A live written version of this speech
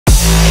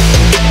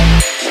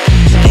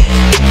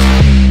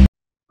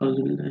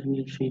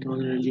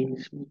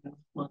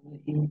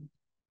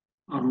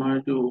हमारा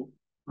जो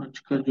आज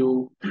का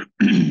जो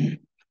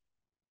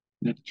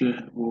लेक्चर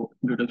है वो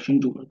इंट्रोडक्शन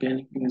टू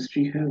ऑर्गेनिक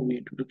केमिस्ट्री है। वो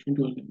इंट्रोडक्शन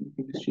टू ऑर्गेनिक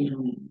केमिस्ट्री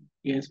हम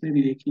एस में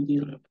भी देखी थी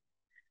और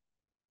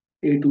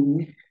A2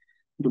 में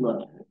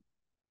दोबारा है।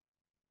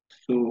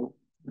 सो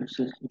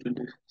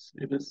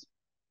सिलेबस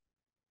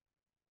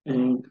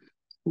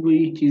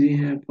वही चीज़ें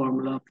हैं,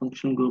 formula,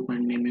 functional group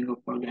and naming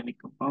of organic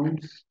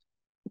compounds.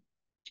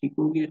 ठीक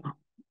हो गया।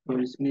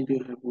 और इसमें जो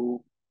है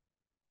वो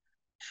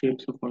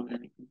shapes of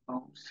organic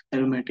compounds,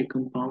 aromatic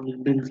compounds,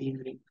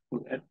 benzene ring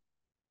वगैरह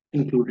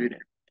इंक्लूडेड है।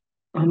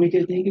 हमें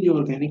कहते हैं कि जो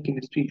ऑर्गेनिक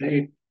केमिस्ट्री है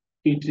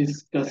it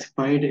is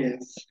classified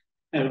as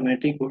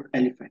aromatic और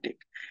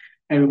एलिफेटिक।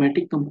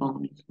 एरोमेटिक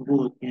कंपाउंड वो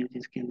होते हैं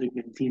जिसके अंदर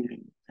बेंजीन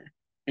रिंग होता है।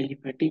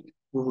 एलिफेटिक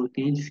वो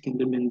होते हैं जिसके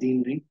अंदर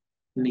बेंजीन रिंग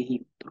नहीं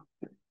होता।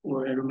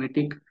 और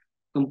एरोमेटिक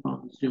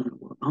कंपाउंड्स जो है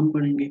वो हम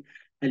पढ़ेंगे।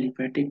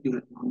 एलिफेटिक जो है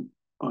वो हम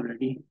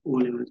already O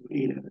level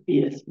A level A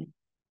S में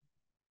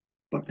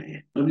पढ़े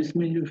हैं। अब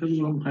इसमें जो है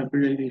वो हम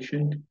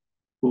हाइब्रिडाइजेशन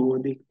को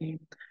देखते हैं।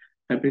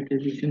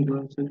 हाइब्रिडाइजेशन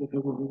थोड़ा सा जो है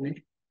वो हमें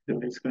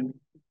रिवाइज करना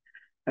है।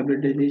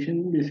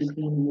 हाइब्रिडाइजेशन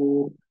बेसिकली हम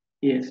वो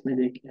एएस में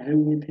देख के आए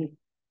हुए थे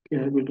कि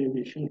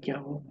हाइब्रिडाइजेशन क्या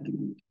होता है।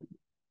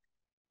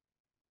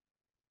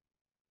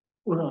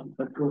 और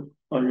आपको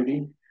ऑलरेडी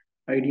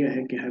आइडिया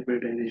है कि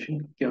हाइब्रिडाइजेशन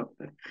क्या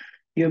होता है।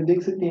 ये आप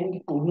देख सकते हैं कि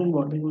कोवलेंट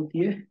बॉन्डिंग होती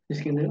है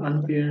जिसके अंदर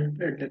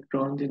unpaired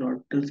electrons in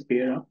orbitals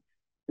pair up.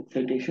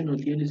 Excitation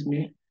होती है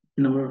जिसमें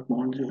नंबर ऑफ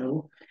बॉन्ड जो है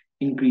वो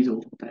इंक्रीज हो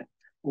जाता है।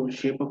 और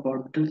शेप ऑफ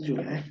ऑर्बिटल्स जो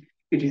है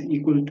it is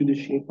equal to the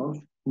shape of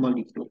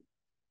molecule.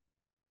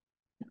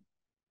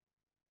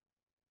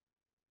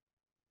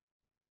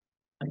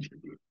 अच्छा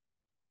जी।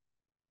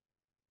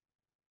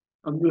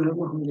 अब जो है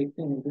वो हम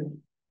देखते हैं इधर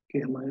कि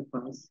हमारे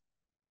पास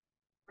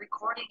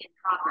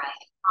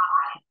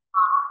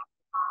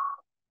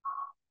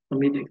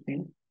हम ये देखते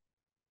हैं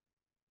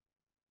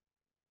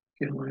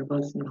कि हमारे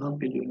पास यहाँ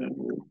पे जो है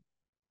वो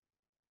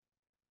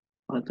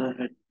आता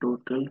है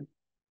total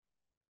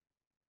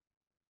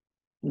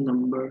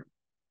number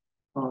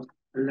of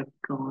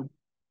electron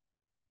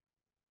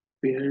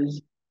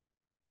pairs.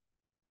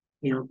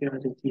 यहाँ पे आ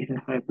जाती है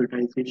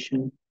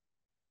हाइब्रिडाइजेशन।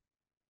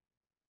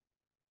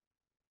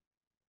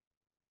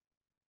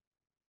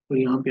 और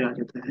यहाँ पे आ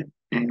जाता है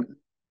एंगल।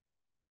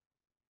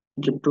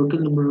 जब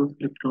total number of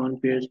electron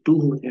pairs 2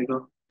 हो जाएगा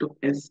तो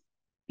एस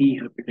पी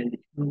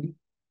हाइब्रिडाइजेशन होगी।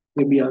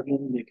 ये भी आगे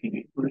हम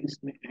देखेंगे। और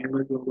इसमें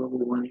एंगल जो होगा वो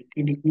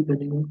 180 डिग्री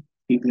बनेगा।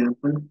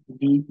 Example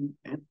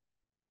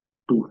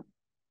DEF2।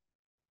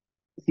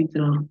 इसी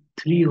तरह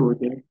 3 हो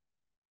जाए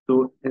तो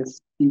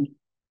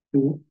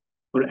SP2।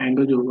 और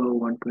एंगल जो होगा वो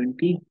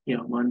 120 या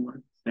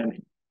 117।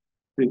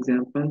 फॉर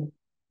एग्जाम्पल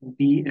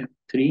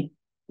BF3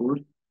 और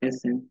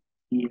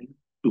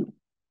SNCl2।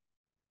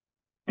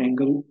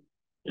 एंगल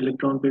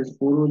इलेक्ट्रॉन पेयर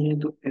 4 हो जाए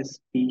तो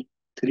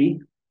SP3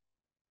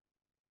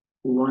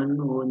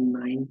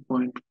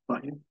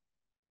 109.5,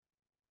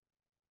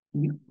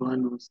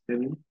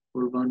 107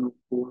 और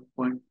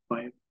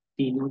 104.5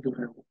 तीनों जो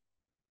है वो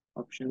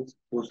ऑप्शन हो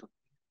सकते हैं।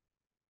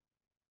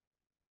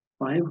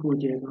 5 हो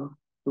जाएगा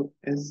तो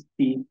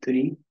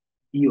SP3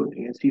 डी हो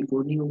जाएगा।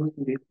 SP4 नहीं होगा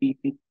क्योंकि पी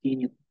पी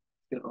तीन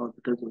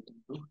ऑर्बिटल्स होते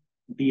हैं तो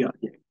डी आ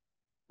जाएगा।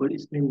 और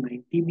इसमें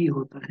 90 भी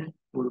होता है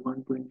और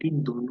 120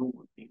 दोनों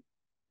होते हैं।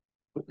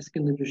 और इसके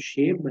अंदर जो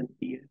शेप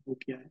बनती है वो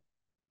क्या है?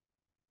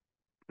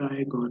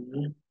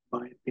 ट्राइगोनल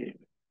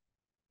बाइपिरामिड।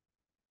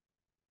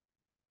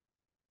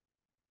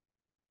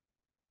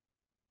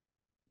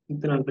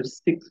 इसी तरह अगर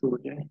 6 हो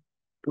जाए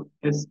तो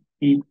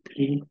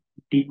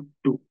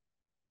SP3D2।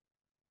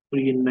 और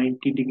ये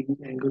 90 डिग्री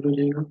एंगल हो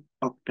जाएगा।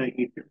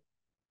 ऑक्टाहेड्रल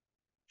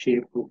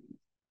शेप होगी।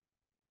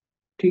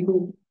 ठीक हो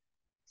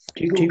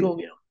ठीक हो ठीक गया। हो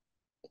गया।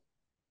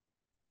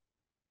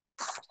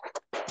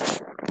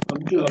 अब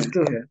जो अब है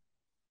जो है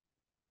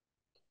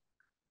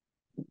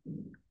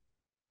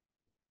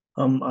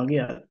हम आगे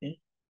आते हैं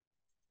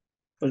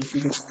और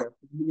इसी के साथ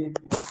ये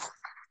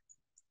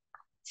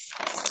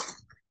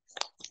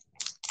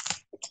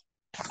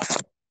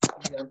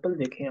एग्जाम्पल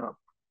देखें आप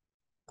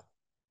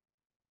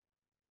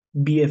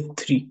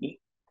BF3 की।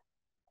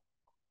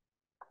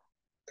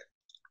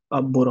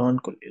 आप बोरॉन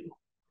को ले लो।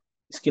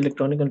 इसकी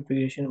electronic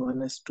configuration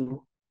 1s2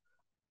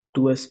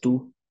 2s2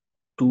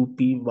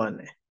 2p1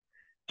 है।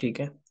 ठीक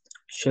है।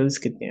 शेल्स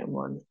कितने हैं?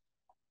 1।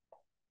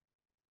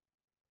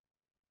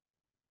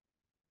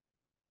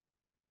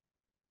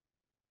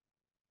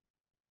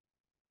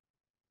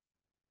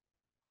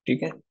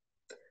 ठीक है।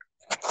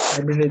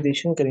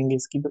 हाइब्रिडाइजेशन करेंगे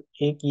इसकी तो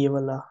एक ये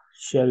वाला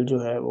शेल जो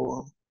है वो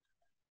हम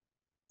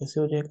कैसे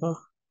हो जाएगा?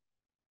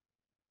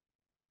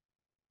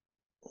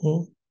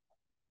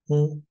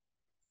 हम्म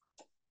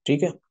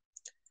ठीक है।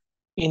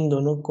 इन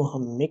दोनों को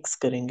हम मिक्स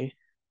करेंगे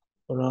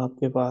और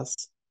आपके पास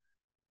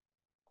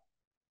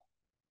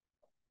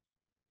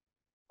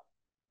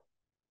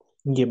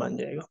ये बन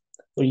जाएगा।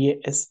 और ये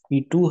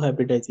sp2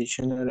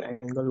 हाइब्रिडाइजेशन और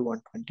एंगल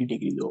 120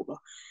 डिग्री होगा।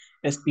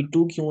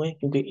 sp2 क्यों है?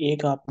 क्योंकि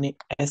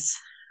s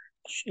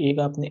एक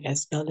आपने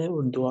S डाला है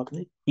और दो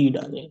आपने P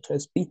डाले हैं तो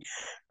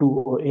sp2।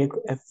 और एक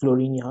F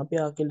फ्लोरीन यहाँ पे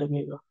आके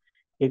लगेगा।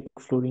 एक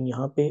फ्लोरीन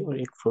यहाँ पे और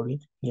एक फ्लोरीन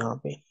यहाँ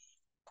पे।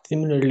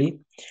 Similarly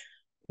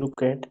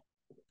look at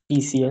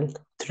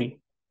PCl3।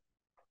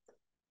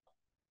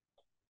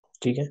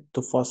 ठीक है,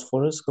 तो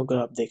फास्फोरस को अगर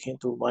आप देखें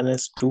तो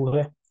 1s2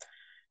 है,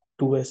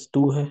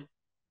 2s2 है,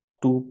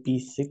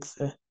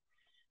 2p6 है,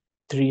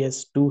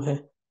 3s2 है,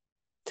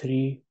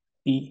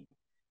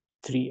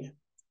 3p3 है।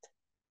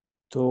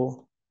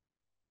 तो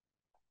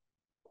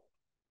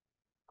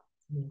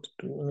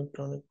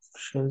इलेक्ट्रॉनिक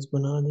शेल्स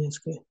बना दें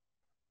इसके।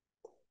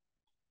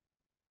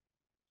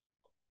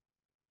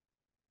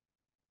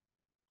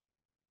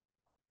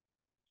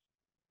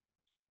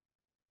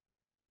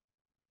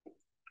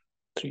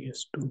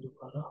 3s2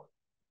 दोबारा।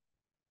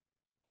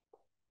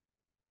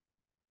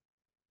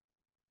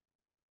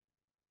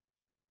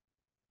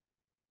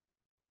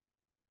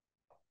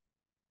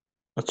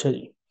 अच्छा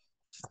जी,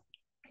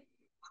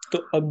 तो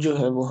अब जो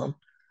है वो हम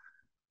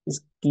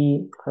इसकी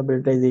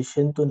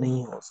हाइब्रिडाइजेशन तो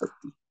नहीं हो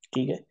सकती,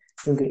 ठीक है,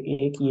 क्योंकि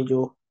एक ये जो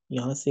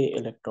यहाँ से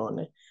इलेक्ट्रॉन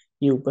है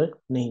ये ऊपर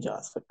नहीं जा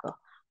सकता।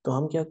 तो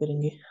हम क्या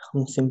करेंगे,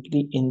 हम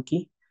सिंपली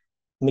इनकी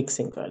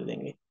मिक्सिंग कर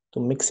देंगे।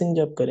 तो मिक्सिंग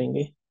जब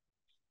करेंगे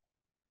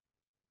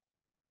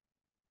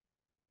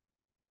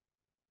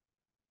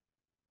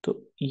तो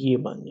ये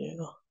बन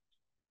जाएगा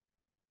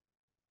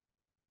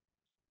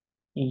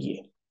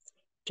ये,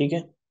 ठीक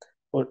है।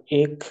 और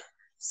एक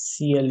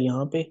Cl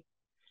यहाँ पे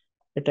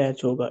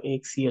अटैच होगा,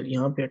 एक Cl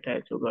यहाँ पे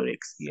अटैच होगा और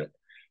एक Cl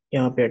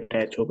यहाँ पे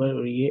अटैच होगा,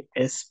 और ये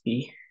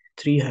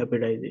sp3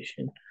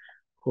 हाइब्रिडाइजेशन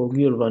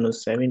होगी और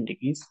 107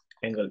 डिग्रीज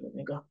एंगल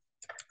बनेगा।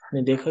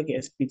 हमने देखा कि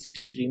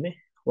sp3 में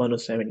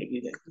 107 डिग्री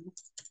एंगल।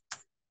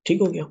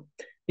 ठीक हो गया।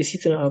 इसी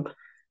तरह अब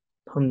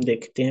हम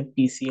देखते हैं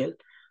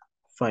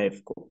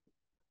PCl5 को।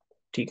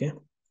 ठीक है,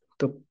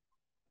 तो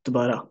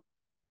दोबारा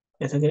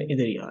ऐसा करें,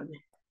 इधर ही आ जाए,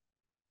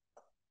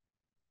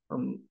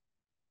 हम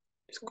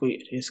इसको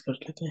इरेज कर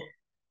लेते हैं।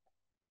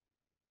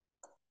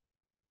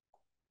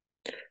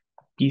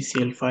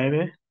 PCl5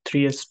 है,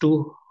 3s2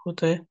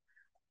 होता है,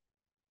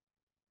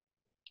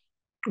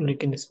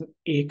 लेकिन इसमें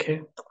एक है,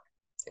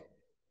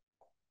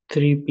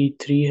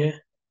 3p3 है,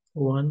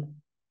 1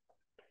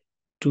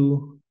 2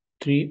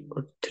 3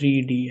 और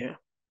 3d है,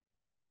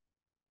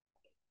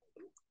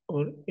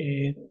 और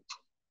एक।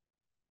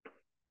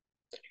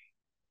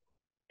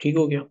 ठीक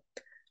हो गया।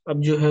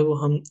 अब जो है वो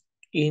हम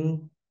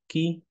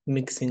इनकी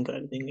मिक्सिंग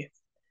कर देंगे।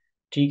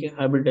 ठीक है,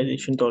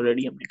 हाइब्रिडाइजेशन तो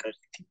ऑलरेडी हमने कर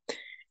दी थी।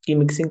 की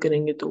मिक्सिंग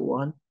करेंगे तो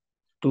 1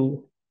 2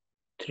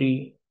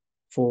 3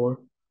 4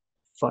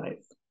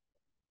 5।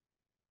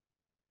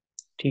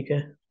 ठीक है,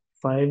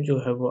 5 जो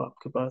है वो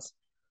आपके पास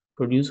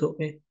प्रोड्यूस हो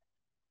गए,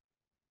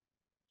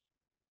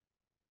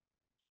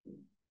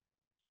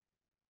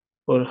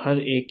 और हर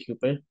एक के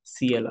ऊपर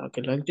Cl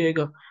आके लग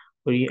जाएगा,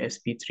 और ये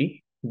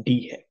sp3d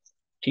है।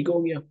 ठीक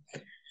हो गया।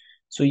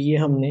 सो ये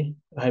हमने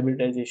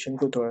हाइब्रिडाइजेशन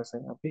को थोड़ा सा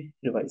यहाँ पे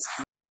रिवाइज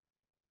किया।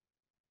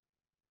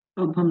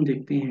 अब हम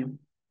देखते हैं,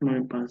 हमारे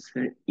पास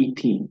है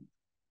इथीन।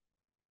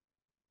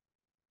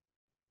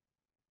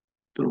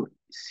 तो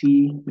सी,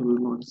 डबल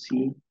बॉन्ड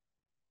सी,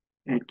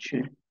 एच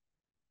है,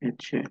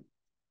 एच है,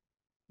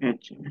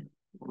 एच है,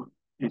 और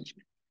एच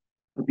है।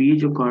 अब ये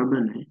जो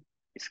कार्बन है,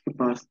 इसके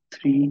पास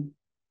 3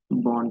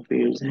 बॉन्ड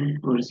पेयर्स हैं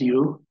और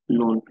 0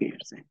 लोन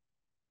पेयर्स हैं।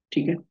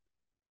 ठीक है।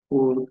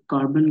 और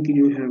कार्बन की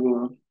जो है वो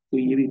आपको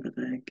ये भी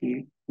पता है कि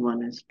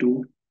 1s2,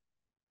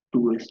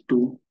 2s2,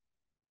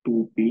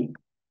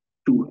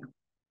 2p2 है।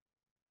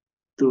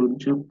 तो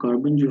जब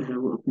कार्बन जो है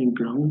वो अपनी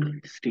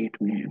ग्राउंड स्टेट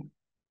में है,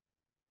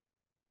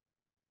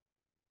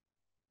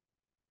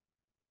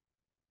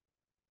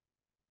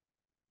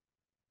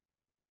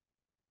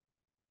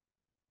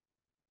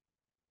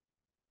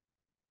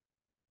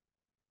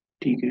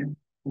 ठीक है,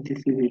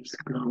 this is it's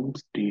ground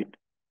state,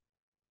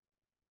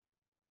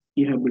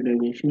 ये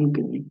हाइब्रिडाइजेशन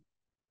करें,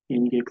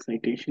 यानी कि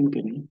एक्साइटेशन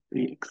करें, तो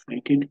ये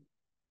एक्साइटेड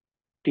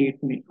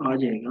स्टेट में आ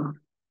जाएगा।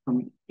 हम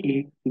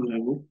एक जो है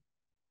वो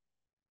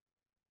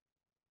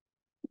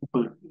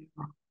ऊपर,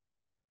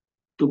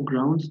 तो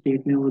ग्राउंड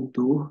स्टेट में वो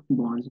 2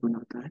 बॉन्ड्स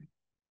बनाता है,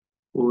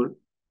 और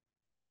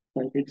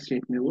एक्साइटेड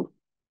स्टेट में वो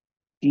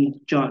 3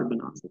 4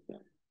 बना सकता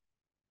है।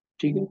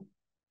 ठीक है।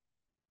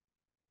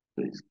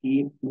 तो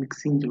इसकी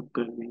मिक्सिंग जब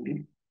कर देंगे,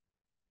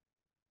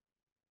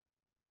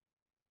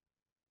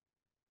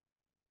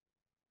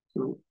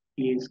 तो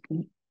ये इसकी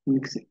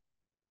मिक्सिंग,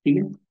 ठीक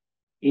है,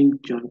 इन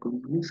 4 को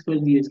मिक्स कर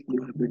दिया, इसकी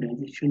जो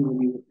हाइब्रिडाइजेशन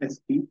होगी वो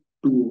sp2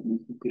 होगी,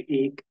 क्योंकि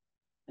एक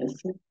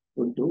एस है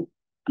और 2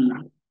 पी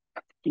है।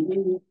 ठीक है।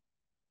 ये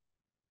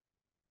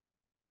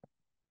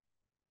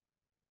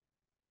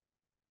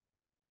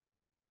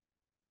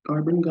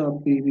कार्बन का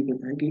आपको ये भी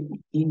पता है कि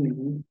इथीन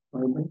में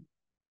कार्बन,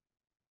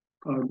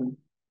 कार्बन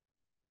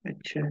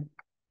एच है,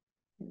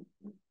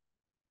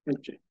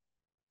 एच है,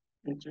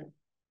 एच है,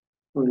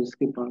 और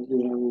इसके पास जो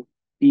है वो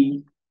पी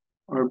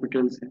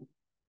ऑर्बिटल्स है।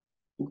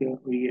 ठीक है,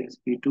 और ये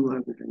sp2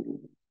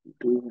 हाइब्रिडाइजेशन,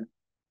 टू है,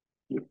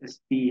 ये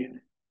sp है,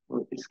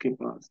 और इसके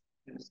पास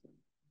S है।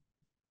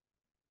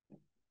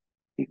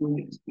 ठीक है,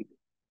 ये sp2,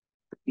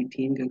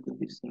 इथीन का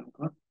कुछ इस तरह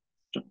का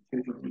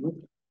स्ट्रक्चर जो है वो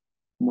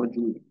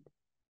मौजूद है।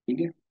 ठीक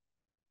है।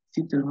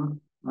 इसी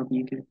तरह आप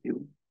ये कहते हो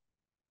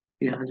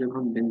यहाँ जब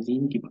हम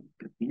बेंजीन की बात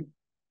करते हैं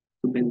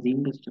तो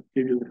बेंजीन का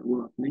स्ट्रक्चर जो है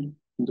वो आपने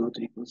दो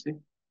तरीकों से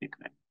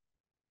देखा है।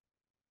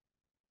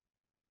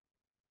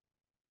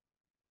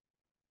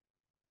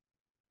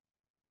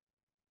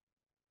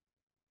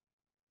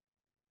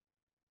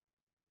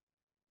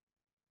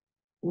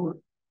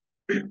 और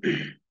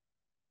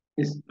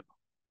इस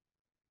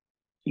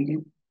ठीक है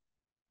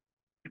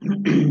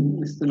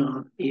इस तरह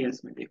आप ए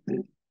एस में देखते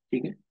हैं।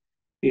 ठीक है,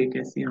 एक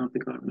ऐसे यहाँ पे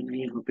कार्बन है,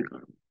 यहाँ पे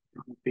कार्बन,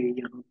 यहाँ पे,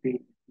 यहाँ पे,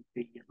 यहाँ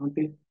पे, यहाँ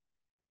पे,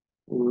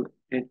 और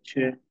एच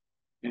है,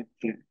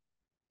 एच है,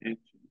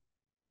 एच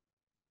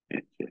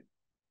एच है,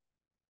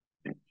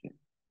 एच है,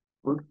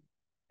 और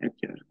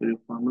एच आर का जो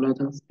फॉर्मूला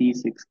था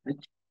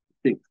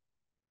C6H6।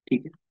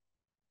 ठीक है,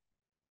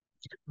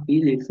 ये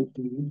देख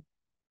सकते हैं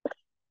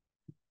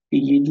कि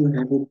ये जो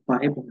है वो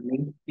पाई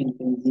बॉन्डिंग इन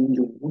बेंजीन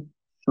जो है वो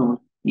शॉर्ट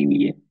की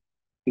हुई है।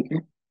 ठीक है,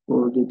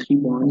 और जो three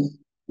bonds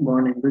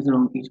bond angles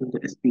around each of the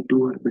sp2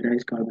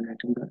 hybridised carbon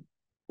atom का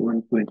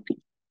 120।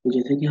 तो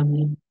जैसे कि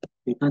हमने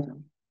देखा था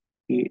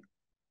कि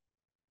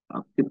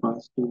आपके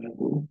पास जो है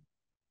वो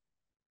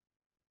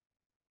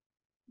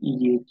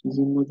ये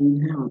चीजें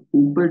मौजूद हैं, और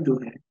ऊपर जो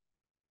है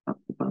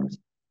आपके पास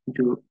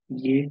जो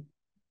ये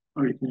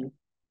ओरिजिनल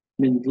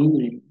बेंजीन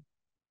रिंग,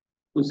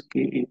 उसके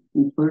एक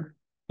ऊपर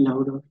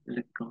क्लाउड ऑफ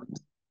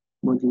इलेक्ट्रॉन्स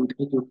मौजूद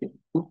है जो कि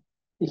आपको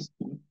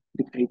इसमें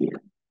दिखाई दे रहा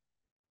है।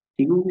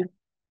 ठीक हो गया।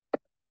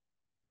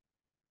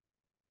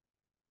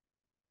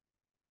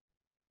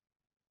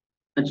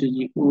 अच्छा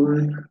जी,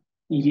 और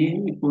ये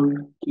एक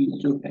और चीज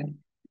जो है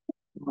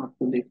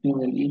आपको देखने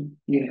वाली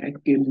ये है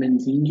कि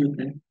बेंजीन जो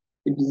है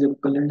it is a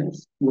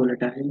colourless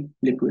volatile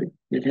liquid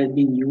that has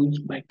been used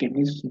by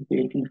chemists in the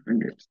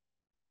 1800s।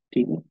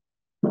 ठीक है,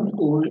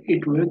 or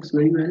it works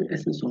very well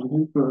as a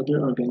solvent for other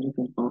organic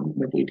compound,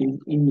 but it is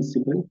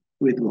immiscible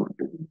with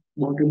water।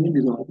 Water में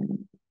dissolve नहीं।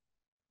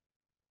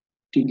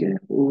 ठीक है,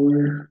 और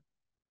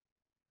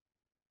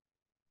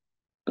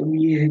अब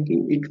ये है कि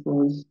इट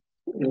वॉज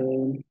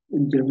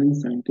जर्मन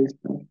साइंटिस्ट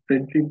था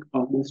फ्रेडरिक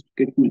ऑगस्ट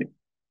केकुले।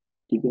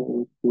 ठीक है,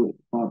 और उसको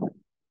ख्वाब है।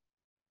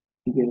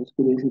 ठीक है,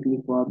 उसको बेसिकली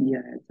ख्वाब ये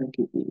आया था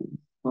कि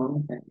हाँ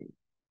पहले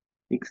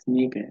एक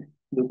स्नेक है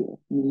जो कि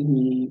अपनी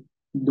ही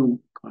दुम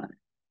खा रहा है।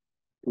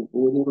 तो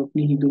वो जब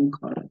अपनी ही दुम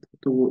खा रहा था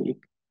तो वो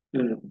एक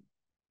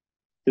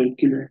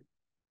सर्कुलर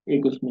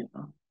एक उसमें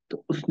था।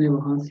 तो उसने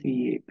वहां से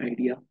ये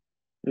आइडिया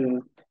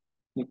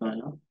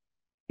निकाला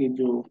कि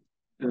जो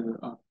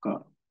आपका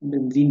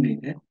बेंजीन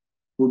रिंग है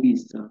वो भी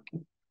इस तरह की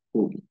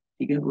होगी।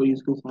 ठीक है, और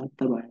इसको साथ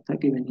तब आया था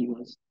कि when he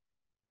was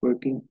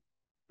working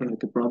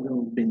the problem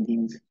of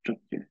benzene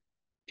structure.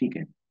 ठीक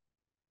है,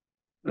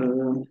 अ,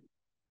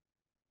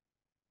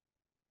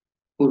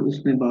 और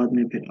उसने बाद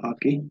में फिर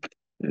आके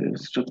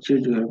स्ट्रक्चर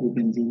जो है वो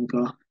बेंजीन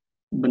का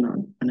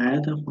बनाया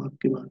था ख्वाब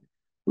के बाद,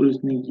 और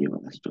उसने ये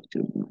वाला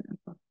स्ट्रक्चर बनाया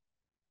था।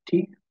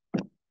 ठीक।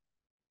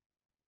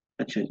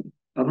 अच्छा जी,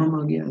 अब हम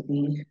आगे आते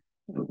हैं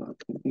और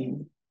बात करते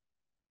हैं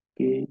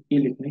कि ये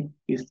लिख लें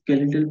कि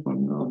स्केलेटल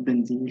फॉर्मूला ऑफ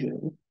बेंजीन जो है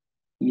वो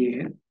ये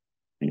है,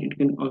 and it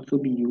can also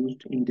be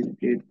used in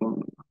displayed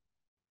formula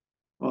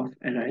of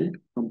aryl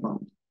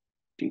compound.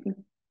 ठीक है।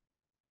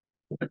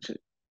 अच्छा,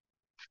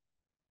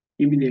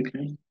 ये भी देख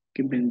लें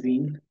कि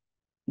benzene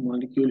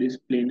molecule is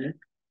planar,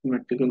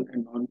 symmetrical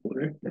and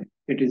non-polar।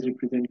 It is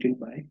represented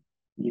by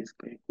ये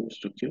इसका एक कोर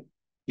स्ट्रक्चर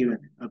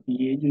गिवन है। अब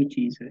ये जो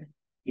चीज है,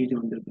 ये जो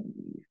अंदर बनी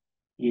हुई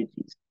है ये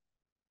चीज,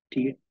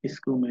 ठीक है,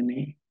 इसको मैंने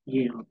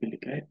ये यहाँ पे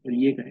लिखा है, और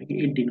ये कहा है कि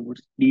it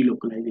denotes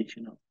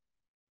delocalisation of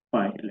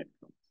pi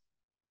electron.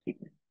 ठीक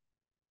है,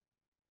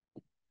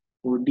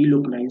 और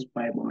delocalized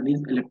pi bond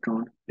is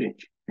electron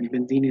rich and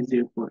benzene is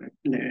therefore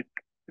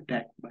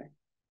attacked by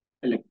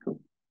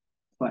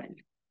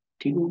electrophile।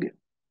 ठीक हो गया।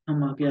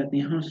 हम आगे आते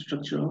हैं, हम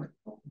स्ट्रक्चर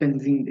ऑफ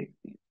बेंजीन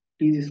देखते हैं।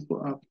 प्लीज इसको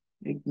आप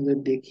एक नजर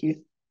देखिए।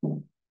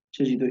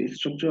 अच्छा जी, तो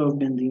स्ट्रक्चर ऑफ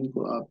बेंजीन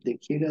को आप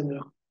देखिएगा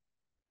जरा।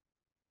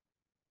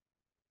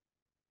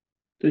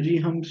 तो जी,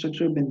 हम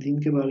स्ट्रक्चर ऑफ बेंजीन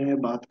के बारे में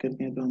बात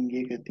करते हैं तो हम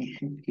ये कहते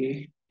हैं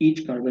कि each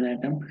carbon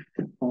atom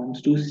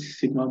forms to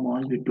sigma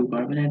bonds with two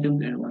carbon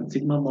atoms and one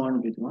sigma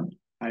bond with one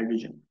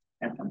hydrogen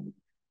atom.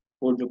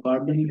 और जो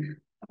carbon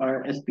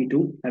are sp2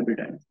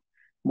 hybridized.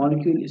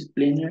 Molecule is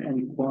planar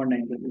and bond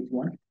angle is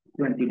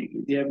 120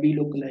 degrees. They are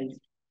delocalized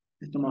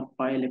system of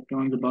pi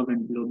electrons above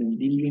and below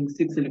benzene ring.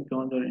 Six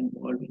electrons are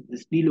involved in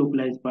this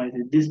delocalized pi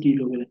से this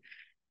delocalized।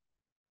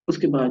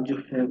 उसके बाद जो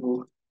है वो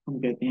हम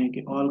कहते हैं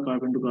कि all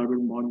carbon to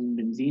carbon bonds in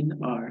benzene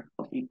are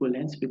of equal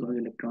length because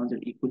electrons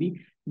are equally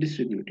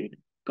distributed।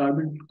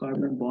 Carbon to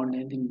carbon bond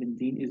length in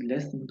benzene is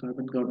less than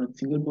carbon to carbon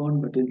single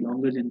bond but is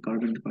longer than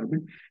carbon to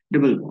carbon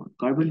double bond।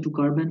 Carbon to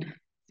carbon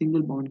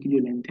single bond की जो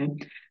length है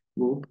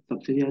वो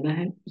सबसे ज्यादा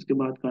है, उसके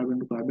बाद carbon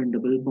to carbon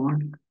double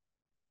bond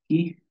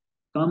की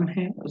कम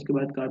है, उसके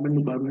बाद carbon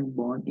to carbon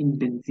bond in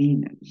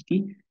benzene है उसकी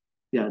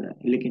ज्यादा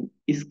है। लेकिन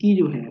इसकी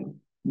जो है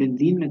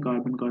बेंजीन में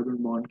कार्बन कार्बन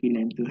बॉन्ड की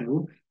लेंथ जो है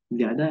वो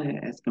ज्यादा है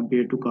as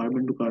compare to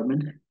carbon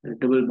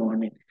double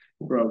bond है,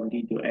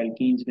 प्रॉब्लली जो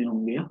एल्कीन्स में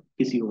होंगे या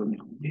किसी और में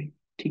होंगे।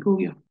 ठीक हो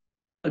गया।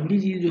 अगली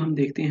चीज जो हम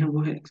देखते हैं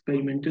वो है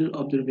एक्सपेरिमेंटल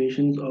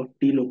ऑब्जर्वेशंस ऑफ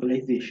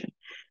डीलोकलाइजेशन।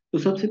 तो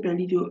सबसे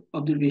पहली जो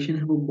ऑब्जर्वेशन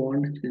है वो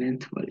बॉन्ड लेंथ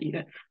वाली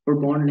है, और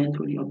बॉन्ड लेंथ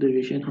वाली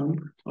ऑब्जर्वेशन हम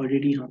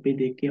ऑलरेडी यहाँ पे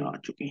देख के आ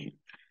चुके हैं।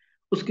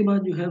 उसके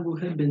बाद जो है वो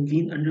है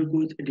benzene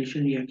undergoes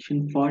addition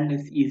reaction for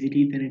less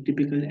easily then A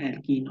typical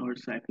alkene और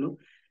साइक्लो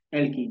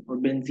एल्कीन, और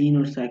बेंजीन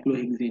और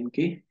साइक्लोहेक्सेन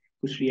के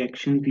कुछ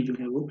रिएक्शन भी जो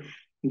है वो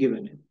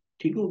गिवन है।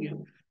 ठीक हो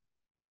गया।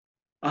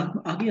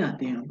 अब आगे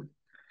आते हैं हम,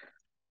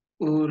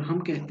 और हम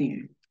कहते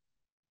हैं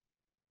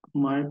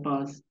हमारे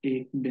पास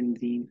एक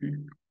बेंजीन है,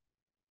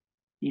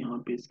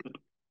 यहाँ पे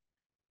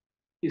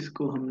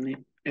इसको हमने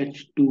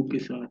H2 के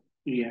साथ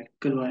रिएक्ट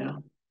करवाया,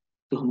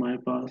 तो हमारे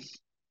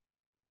पास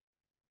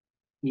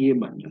ये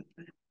बन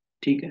जाता है।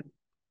 ठीक है।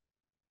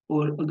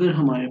 और अगर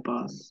हमारे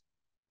पास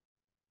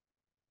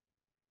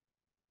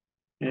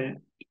है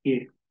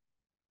ये,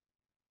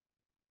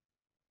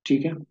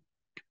 ठीक है,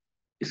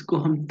 इसको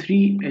हम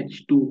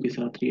 3H2 के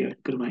साथ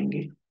रिएक्ट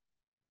करवाएंगे,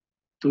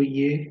 तो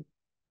ये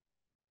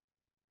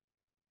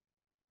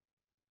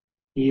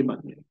बन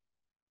जाएगा।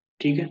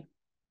 ठीक है।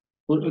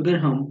 और अगर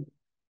हम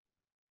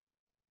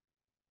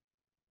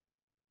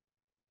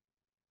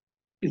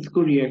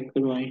इसको रिएक्ट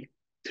करवाएं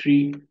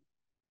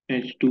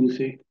 3H2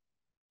 से,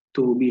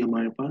 तो भी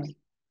हमारे पास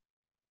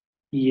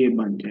ये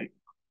बन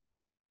जाएगा।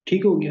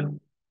 ठीक हो गया।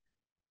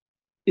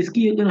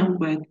 इसकी अगर हम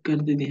बात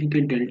कर देते हैं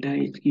कि डेल्टा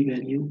एच की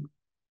वैल्यू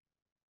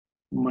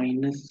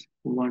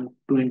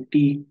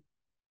 -120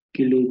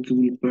 किलो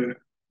जूल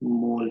पर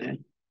मोल है,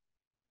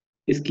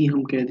 इसकी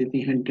हम कह देते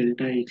हैं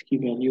डेल्टा एच की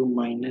वैल्यू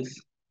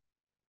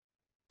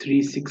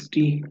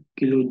 -360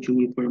 किलो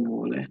जूल पर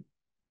मोल है,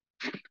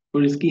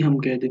 और इसकी हम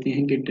कह देते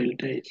हैं कि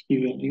डेल्टा एच की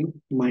वैल्यू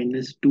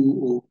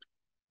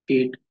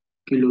 -208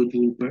 किलो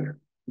जूल पर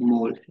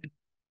मोल है।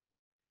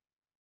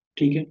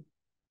 ठीक है।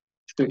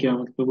 इसका क्या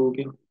मतलब हो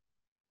गया,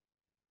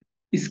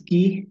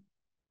 इसकी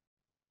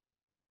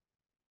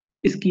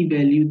इसकी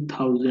वैल्यू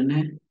 1000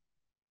 है,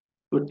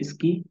 और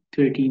इसकी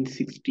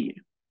 1360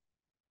 है।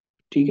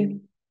 ठीक है।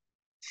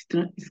 इस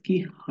तरह इसकी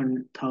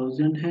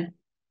 1000 है,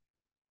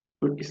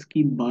 और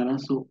इसकी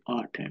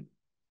 1208 है।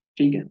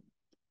 ठीक है।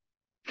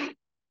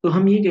 तो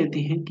हम ये कहते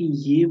हैं कि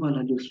ये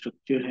वाला जो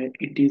स्ट्रक्चर है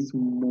इट इज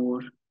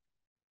मोर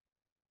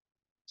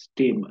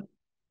स्टेबल।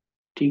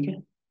 ठीक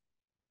है।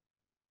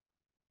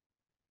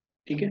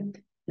 ठीक है।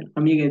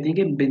 हम ये कहते हैं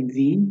कि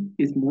benzene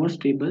is more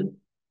stable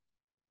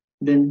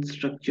then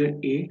structure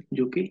ए,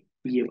 जो कि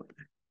ये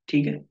वाला है।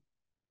 ठीक है।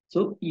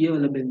 सो ये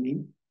वाला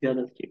बेंजीन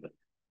ज्यादा स्टेबल।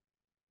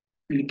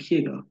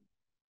 लिखिएगा,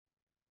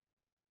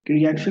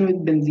 reaction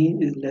with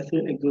benzene is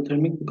lesser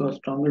exothermic because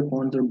stronger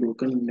bonds are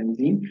broken in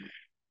benzene,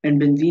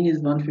 and benzene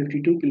is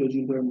 152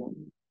 kilojoule per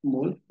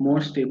mole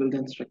more stable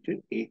than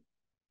structure A।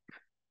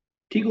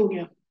 ठीक हो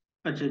गया।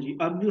 अच्छा जी,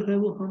 अब जो है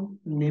वो हम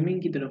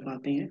नेमिंग की तरफ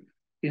आते हैं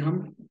कि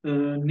हम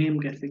नेम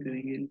कैसे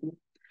करेंगे इनको।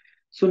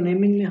 सो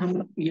नेमिंग में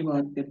हम ये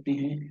बात करते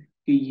हैं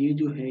कि ये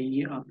जो है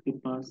ये आपके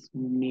पास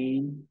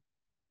मेन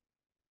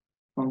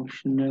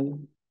फंक्शनल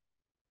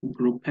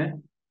ग्रुप है,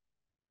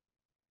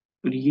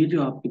 और ये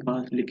जो आपके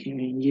पास लिखे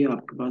हैं ये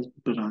आपके पास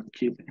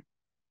ब्रांचेस हैं।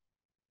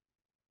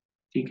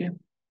 ठीक है।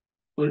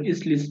 और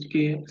इस लिस्ट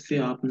के से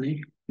आपने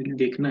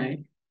देखना है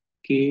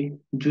कि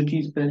जो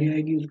चीज पहले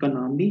आएगी उसका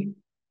नाम भी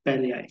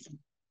पहले आएगा।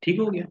 ठीक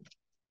हो गया।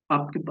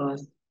 आपके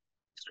पास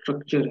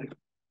स्ट्रक्चर है,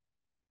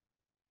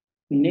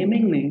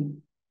 नेमिंग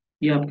में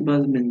ये आपके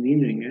पास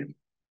बेंजीन रिंग है,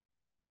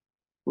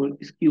 और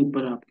इसके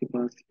ऊपर आपके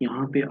पास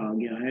यहाँ पे आ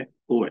गया है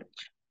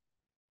OH।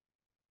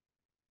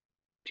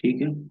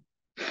 ठीक है।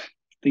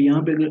 तो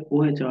यहाँ पे अगर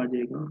OH आ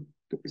जाएगा,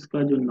 तो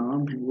इसका जो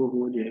नाम है वो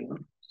हो जाएगा,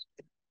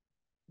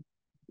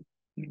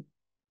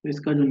 तो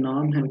इसका जो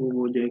नाम है वो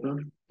हो जाएगा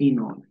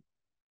फिनॉल।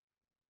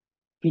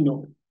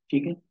 फिनॉल।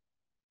 ठीक है।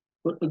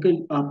 और अगर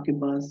आपके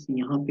पास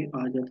यहाँ पे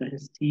आ जाता है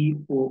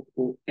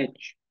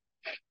COOH,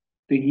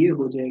 तो ये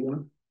हो जाएगा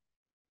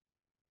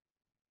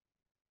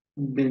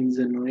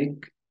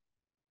बेंजेनोइक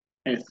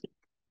एसिड।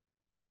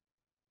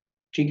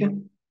 ठीक है।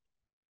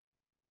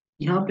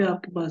 यहाँ पे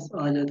आपके पास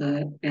आ जाता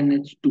है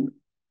NH2,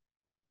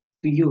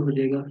 तो ये हो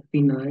जाएगा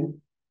फिनाइल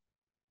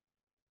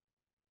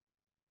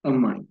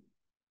अमाइन।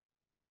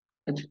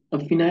 अच्छा,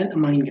 अब फिनाइल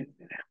अमाइन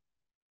कहते हैं,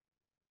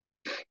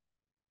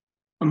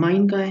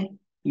 अमाइन का है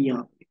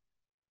यहाँ पे,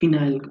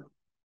 फिनाइल का,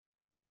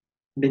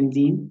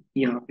 बेंजीन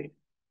यहाँ पे,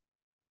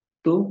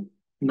 तो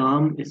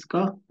नाम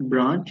इसका,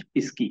 ब्रांच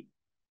इसकी,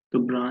 तो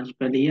ब्रांच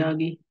पहले ये आ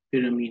गई,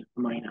 फिर अमीन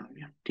अमाइन आ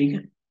गया। ठीक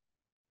है।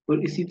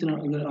 और इसी तरह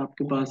अगर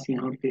आपके पास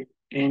यहाँ पे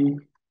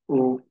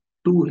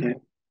NO2 है,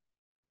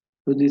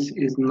 तो दिस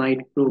इज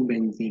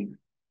नाइट्रोबेंजीन।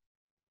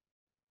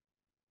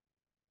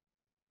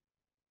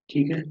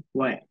 ठीक है।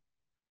 वाई,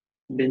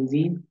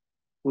 बेंजीन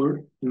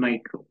और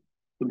नाइट्रो,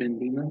 तो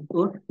बेंजीन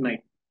और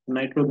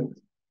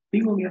नाइट्रोबेंजीन।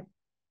 ठीक हो गया।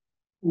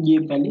 ये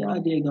पहले आ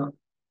जाएगा,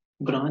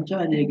 ब्रांच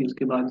आ जाएगी,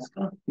 उसके बाद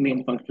इसका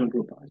मेन फंक्शनल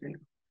ग्रुप आ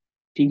जाएगा।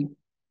 ठीक है।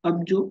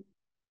 अब जो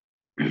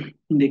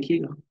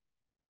देखिएगा,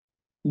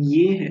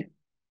 ये है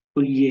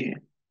और ये है,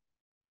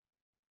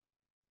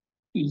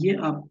 ये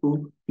आपको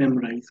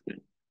मेमोराइज कर,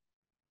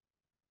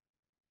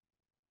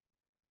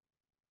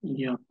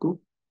 ये आपको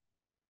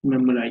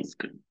मेमोराइज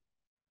कर,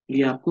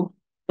 ये आपको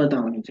पता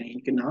होना चाहिए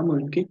कि नाम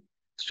और इनके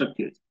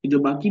स्ट्रक्चर्स। जो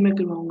बाकी मैं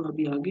करवाऊंगा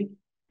अभी आगे,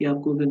 ये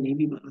आपको अगर नहीं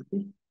भी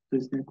बताते तो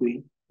इसमें कोई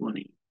वो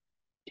नहीं।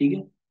 ठीक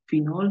है।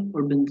 फिनॉल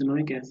और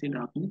बेंजोइक एसिड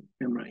आपने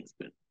मेमोराइज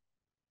कर।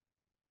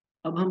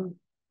 अब हम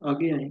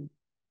आगे आए।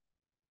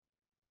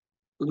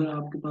 अगर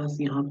आपके पास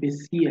यहाँ पे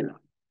Cl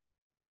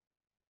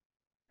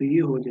तो ये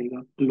हो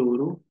जाएगा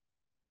क्लोरो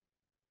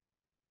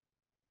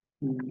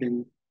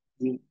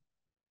बेंजीन।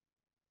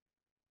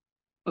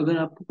 अगर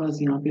आपके पास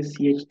यहाँ पे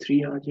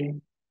CH3 आ जाए,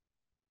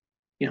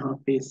 यहाँ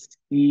पे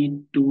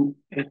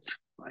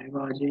C2H5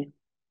 आ जाए,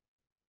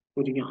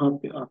 और यहाँ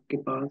पे आपके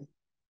पास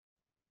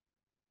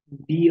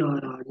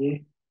Br आ जाए,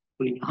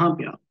 और यहाँ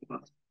पे आपके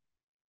पास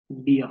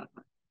Br आ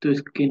जाए, तो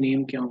इसके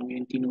नेम क्या होंगे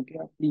इन तीनों के,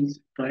 आप प्लीज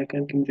ट्राई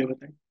करके मुझे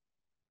बताएं।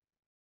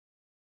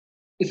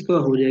 इसका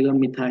हो जाएगा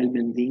मिथाइल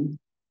बेंजीन।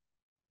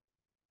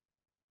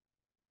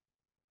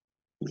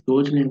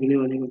 सोचने अगले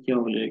वाले को क्या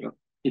हो जाएगा,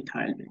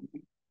 इथाइल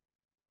बेंजीन।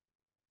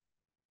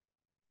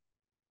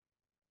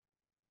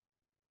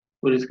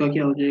 और इसका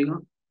क्या हो जाएगा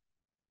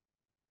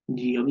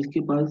जी। अब इसके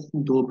पास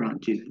दो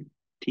ब्रांचेस हैं।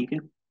 ठीक है।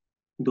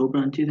 दो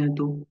ब्रांचेस हैं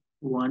तो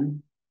 1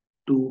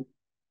 2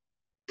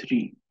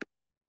 3।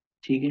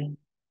 ठीक है।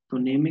 तो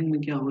नेमिंग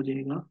में क्या हो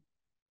जाएगा,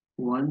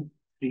 1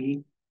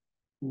 3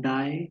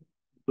 डाई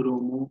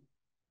ब्रोमो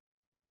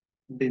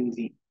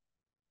बेंजीन।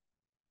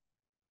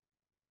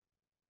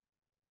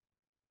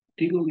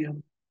 ठीक हो गया।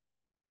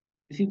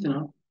 इसी तरह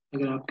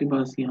अगर आपके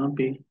पास यहाँ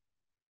पे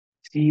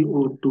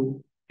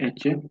CO2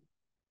 है,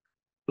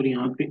 और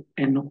यहाँ पे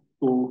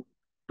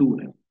NO2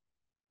 है,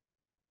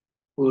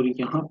 और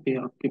यहाँ पे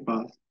आपके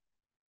पास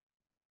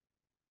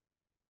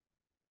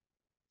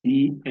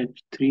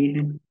CH3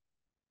 है,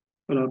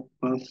 और आपके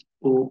पास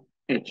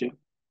OH है,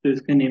 तो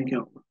इसका नेम क्या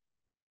होगा,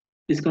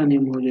 इसका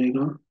नेम हो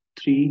जाएगा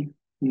 3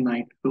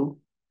 नाइट्रो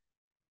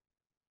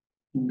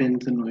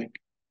बेंजोइक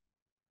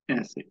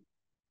एसिड।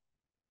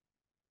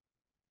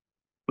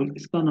 और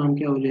इसका नाम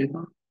क्या हो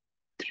जाएगा,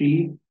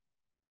 3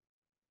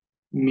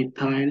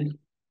 मिथाइल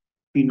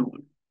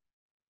फिनोल।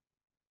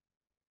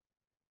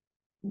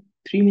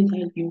 3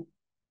 मिथाइल क्यों,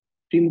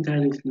 3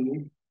 मिथाइल इसलिए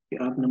कि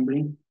आप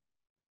नंबरिंग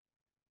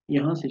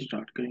यहाँ से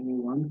स्टार्ट करेंगे,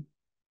 1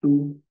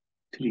 2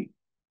 3।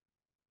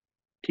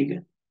 ठीक है।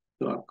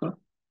 तो आपका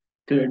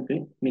थर्ड पे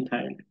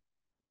मिथाइल है।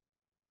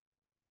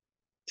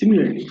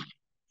 सिमिलरली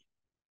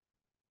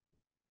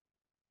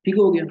ठीक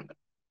हो गया।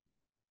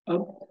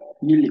 अब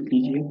ये लिख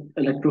लीजिए,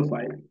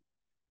 electrophile,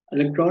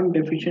 electron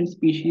deficient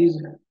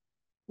species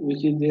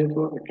which is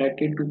therefore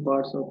attracted to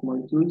parts of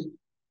molecules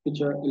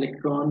which are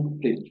electron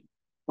rich.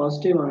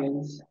 Positive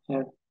ions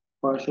have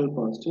partial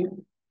positive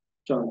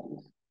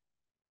charges.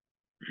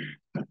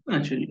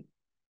 अच्छा जी,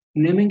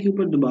 नेमिंग के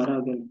ऊपर दोबारा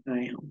अगर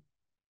आए हम।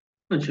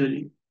 अच्छा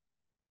जी,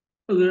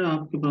 अगर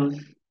आपके पास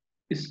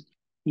इस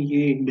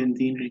ये एक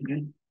बेंजीन रिंग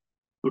है,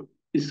 और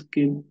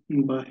इसके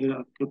बाहर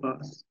आपके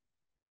पास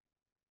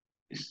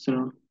इस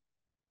तरह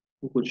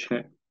कुछ है,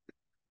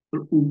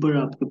 और ऊपर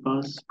आपके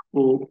पास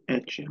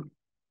OH है,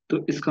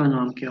 तो इसका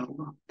नाम क्या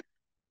होगा।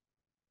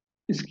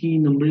 इसकी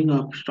नंबरिंग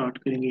आप स्टार्ट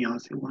करेंगे यहाँ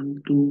से, 1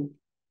 2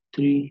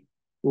 3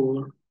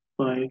 4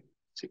 5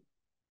 6।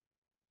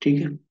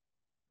 ठीक है।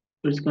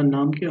 तो इसका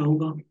नाम क्या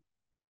होगा,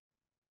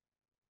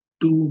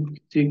 2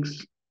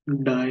 6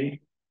 di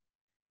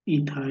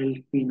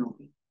ethyl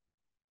phenol.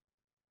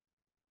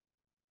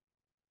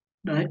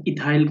 Di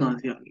ethyl कहाँ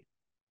से आ गया,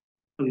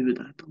 अभी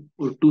बताता हूँ।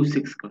 और 2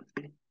 6 कहाँ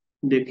से,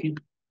 देखें,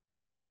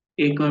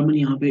 एक कार्बन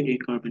यहाँ पे,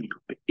 एक कार्बन यहाँ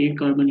पे, एक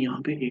कार्बन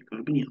यहाँ पे, एक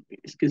कार्बन यहाँ पे,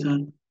 इसके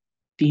साथ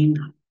 3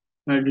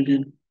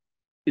 हाइड्रोजन,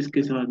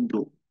 इसके साथ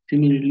 2,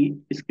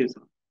 सिमिलरली इसके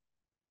साथ।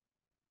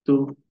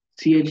 तो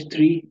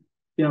CH3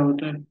 क्या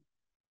होता है,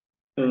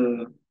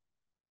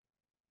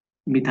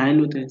 मिथाइल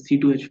होता है,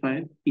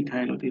 C2H5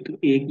 इथाइल होती है, तो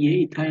एक ये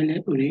इथाइल है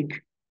और एक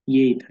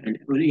ये इथाइल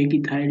है, और एक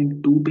इथाइल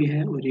 2 पे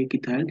है और एक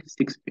इथाइल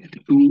 6 पे है, तो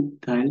 2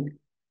 इथाइल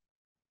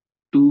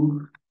 2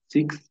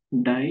 6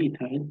 डाई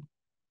इथाइल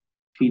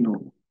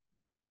फिनोल।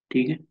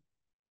 ठीक है।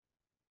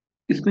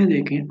 इसमें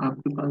देखें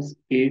आपके पास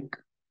एक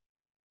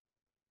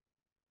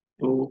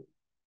तो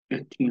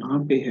H यहाँ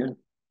पे है,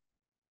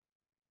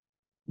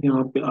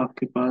 यहाँ पे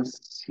आपके पास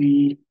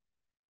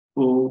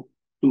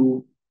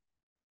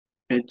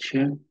CO2H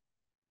है,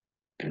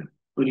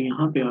 और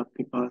यहाँ पे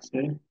आपके पास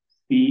है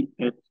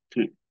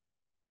CH3।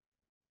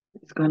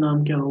 इसका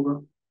नाम क्या होगा,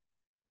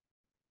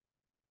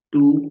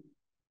 2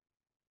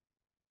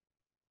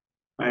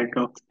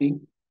 hydroxy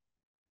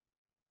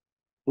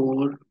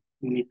 4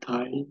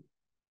 methyl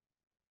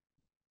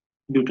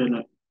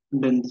butanol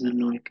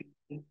benzoic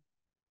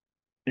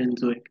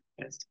benzoic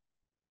acid.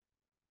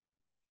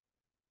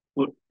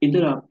 और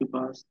इधर आपके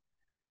पास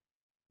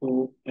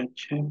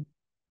OH है,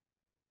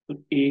 तो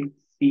एक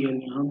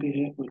Cl यहाँ पे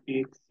है और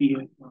एक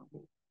Cl यहाँ पे,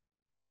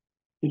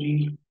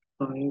 3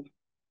 5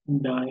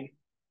 डाई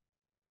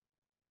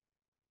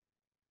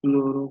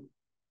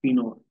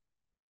क्लोरोफिनोल।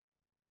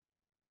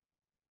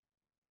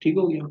 ठीक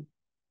हो गया।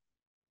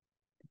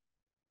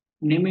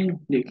 नेमिंग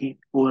देखिए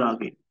और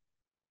आगे,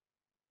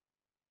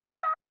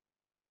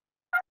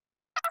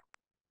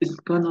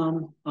 इसका नाम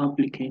आप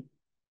लिखें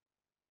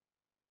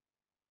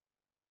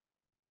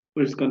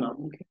और इसका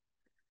नाम लिखें।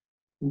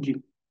 जी,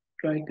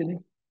 ट्राई करें।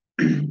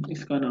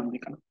 इसका नाम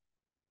लिखना,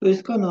 तो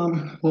इसका नाम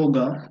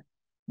होगा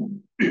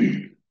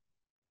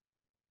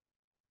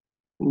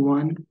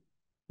 1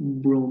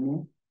 ब्रोमो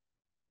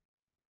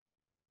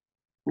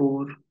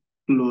 4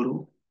 क्लोरो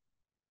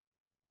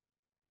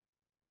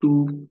 2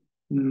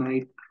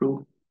 नाइट्रो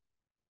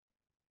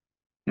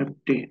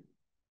हेप्टेन।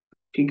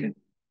 ठीक है,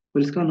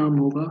 और इसका नाम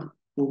होगा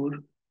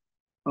 4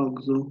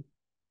 ऑक्सो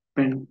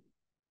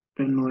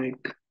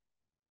पेनोइक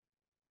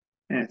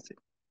एसिड।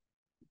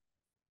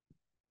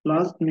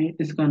 लास्ट में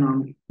इसका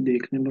नाम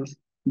देखने बस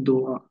दो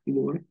आखिरी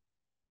वर्ड।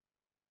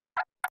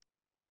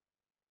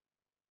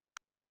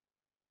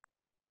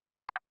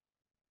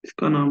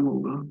 इसका नाम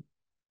होगा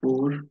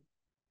 4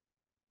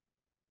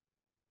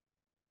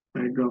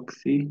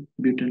 हाइड्रोक्सी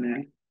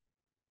ब्यूटेनाइल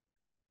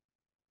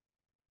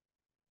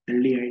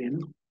एल्डिहाइड है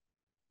ना,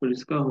 और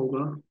इसका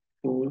होगा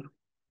 4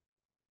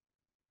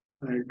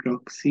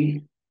 हाइड्रोक्सी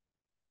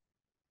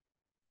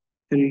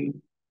 3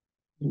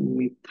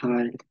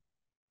 मिथाइल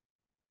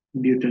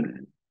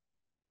ब्यूटेनाइल।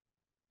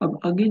 अब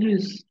आगे जो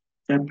इस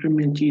चैप्टर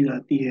में चीज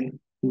आती है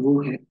वो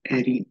है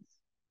एरीन।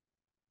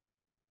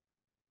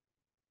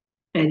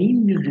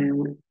 एरीन जो है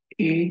वो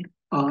ए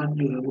आर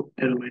जो है वो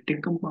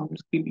एरोमेटिक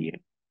कंपाउंड्स की भी है,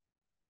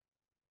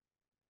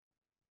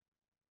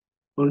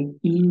 और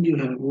ईन जो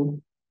है वो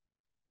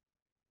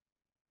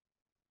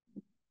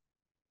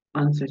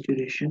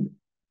अनसैचुरेशन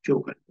शो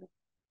करता है।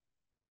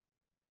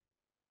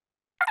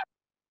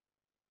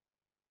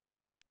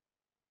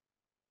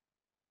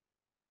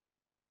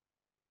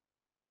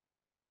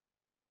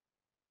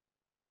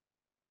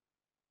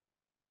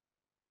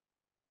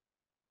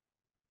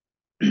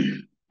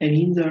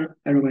 Arenes are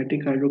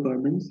aromatic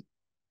hydrocarbons.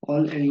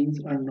 All arenes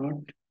are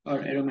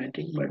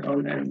aromatic, but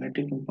all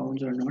aromatic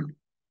compounds are not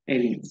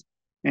arenes,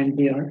 and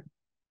they are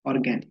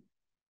organic.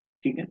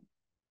 ठीक है,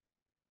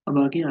 अब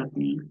आगे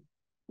आते हैं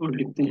और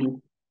लिखते हैं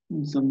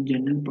some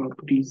general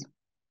properties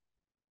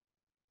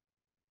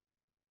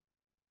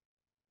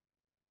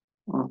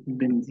of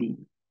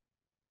benzene.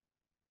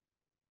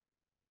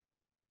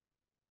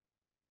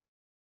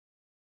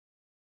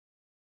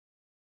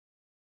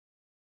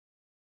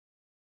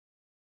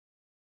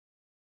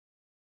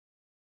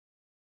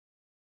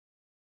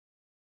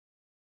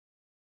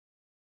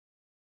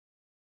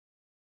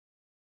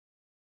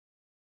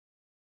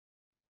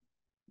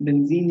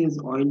 Benzene is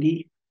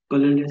oily,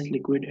 colorless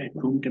liquid at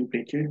room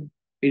temperature.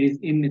 It is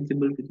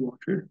immiscible with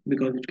water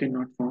because it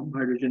cannot form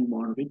hydrogen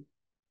bond with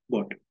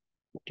water.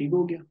 ठीक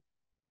हो गया।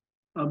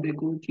 अब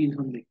एक और चीज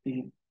हम देखते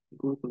हैं,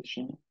 एक और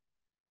क्वेश्चन है,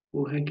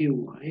 वो है कि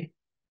why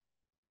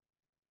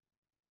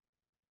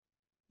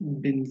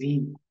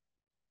benzene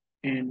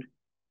and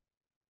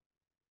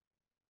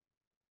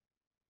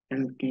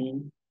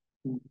alkane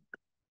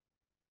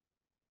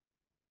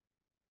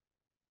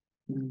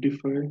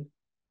differ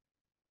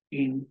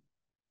in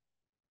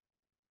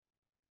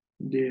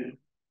their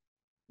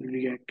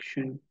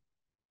reaction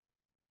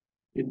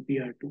with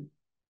Br2।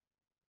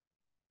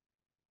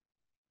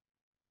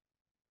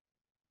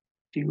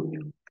 ठीक हो गया,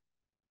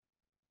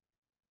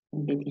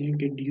 हम कहते हैं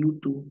कि ड्यू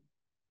टू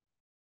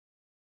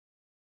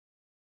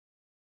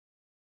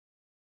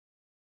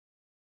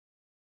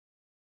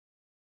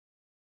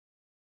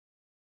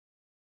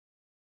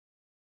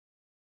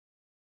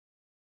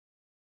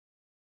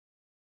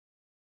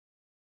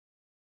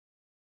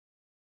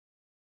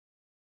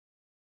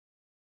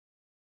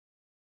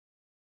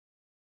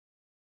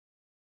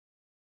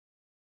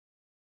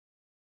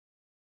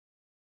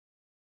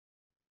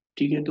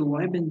ठीक है, तो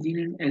why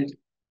benzene and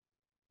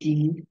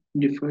alkene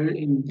differ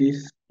in this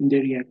in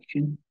their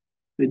reaction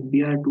with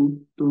Br2,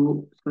 तो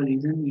उसका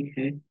रीजन ये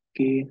है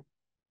कि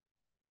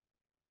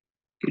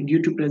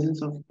due to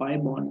presence of pi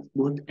bonds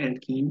both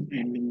alkene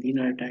and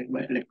benzene are attacked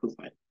by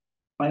electrophile.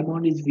 Pi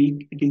bond is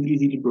weak, it is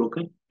easily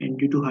broken, and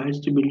due to higher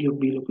stability of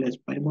delocalized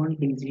pi bond,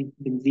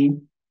 benzene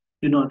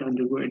do not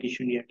undergo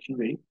addition reaction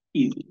very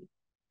easily।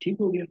 ठीक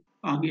हो गया,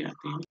 आगे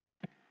आते हैं।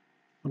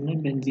 हमने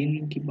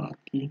benzene की बात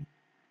की,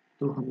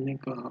 तो हमने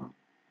कहा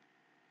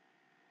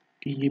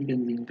कि ये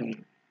बेंजीन का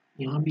है,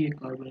 यहाँ भी एक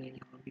कार्बन है,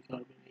 यहाँ भी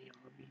कार्बन है,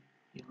 यहाँ भी,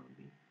 यहाँ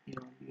भी,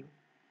 यहाँ भी,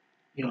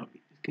 यहाँ भी,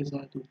 इसके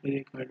साथ ऊपर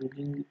एक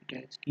हाइड्रोजन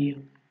अटैच की है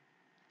हमने।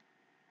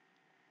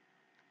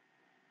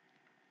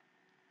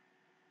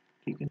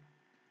 ठीक है,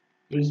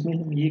 तो इसमें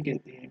हम ये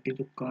कहते हैं कि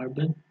जो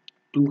कार्बन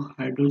टू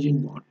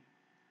हाइड्रोजन बॉन्ड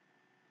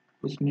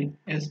उसमें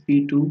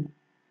sp2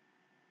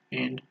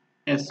 एंड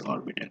s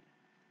ऑर्बिटल,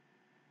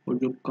 और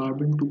जो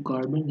कार्बन टू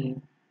कार्बन है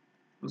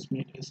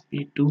उसमें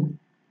sp2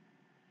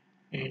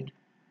 एंड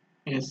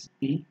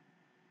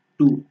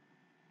sp2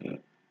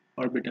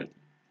 ऑर्बिटल,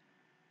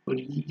 और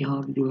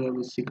यहाँ जो है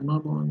वो सिग्मा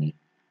बॉन्ड है,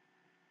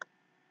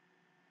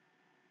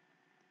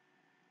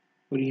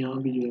 और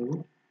यहाँ भी जो है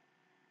वो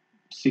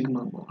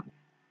सिग्मा बॉन्ड है।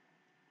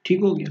 ठीक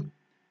हो गया,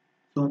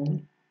 तो हमने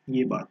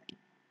ये बात की।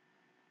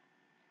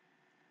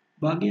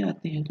 आगे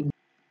आते हैं, तो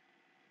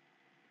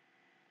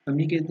हम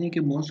ये कहते हैं कि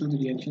most of the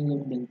reactions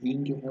of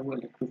benzene जो है वो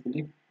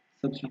इलेक्ट्रोफिलिक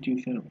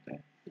सब्स्टिट्यूशन होता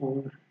है,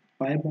 और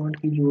पाई बॉन्ड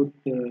की जो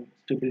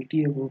स्टेबिलिटी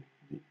है वो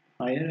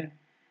हायर है,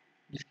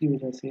 जिसकी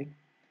वजह से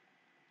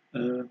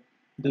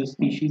the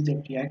species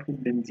that react with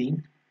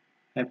benzene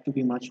have to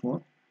be much more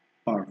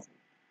powerful,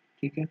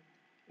 ठीक है।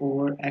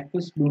 और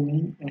aqueous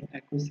bromine and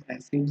aqueous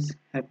acids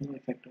have no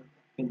effect on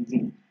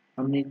benzene.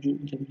 हमने जो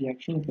जब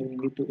रिएक्शन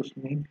करेंगे तो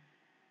उसमें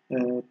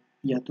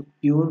या तो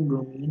प्योर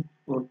ब्रोमीन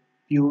और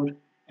प्योर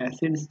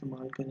एसिड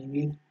इस्तेमाल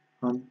करेंगे,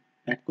 हम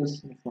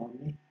एक्वस फॉर्म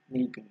में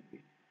नहीं करेंगे,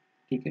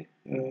 ठीक है।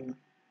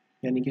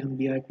 यानी कि हम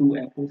Br2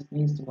 एक्वस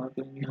नहीं इस्तेमाल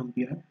करेंगे, हम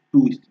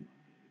Br2 इस्तेमाल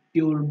करेंगे,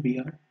 प्योर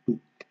Br2,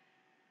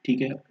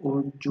 ठीक है।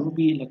 और जो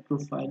भी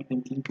इलेक्ट्रोफाइल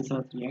बेंजीन के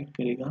साथ रिएक्ट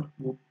करेगा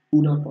वो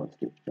पूरा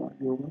पॉजिटिव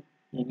चार्ज होगा,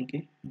 यानी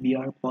कि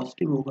Br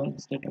पॉजिटिव होगा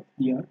instead of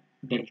Br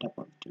delta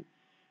positive.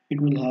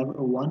 It will have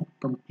a one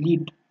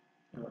complete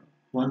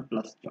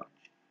 1+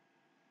 charge.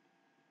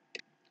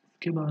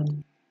 उसके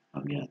बाद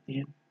आगे आते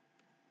हैं,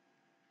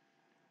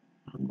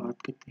 हम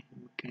बात करते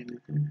हैं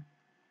मैकेनिज्म।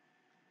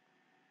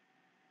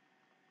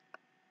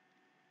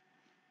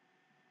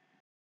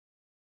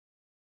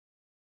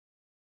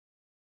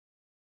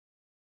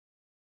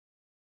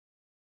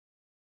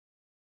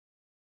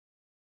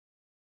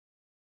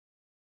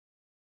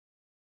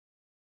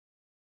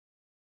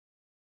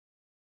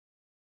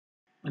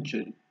 अच्छा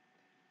जी,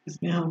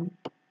 इसमें हम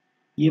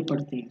ये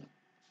पढ़ते हैं,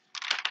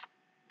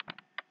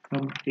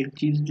 हम एक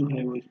चीज़ जो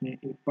है वो इसमें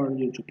एक पढ़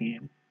जो चुके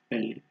हैं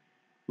पहले,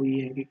 वो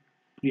ये है कि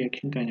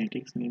रिएक्शन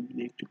काइनेटिक्स में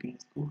देख चुके हैं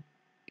इसको।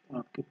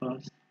 आपके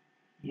पास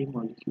ये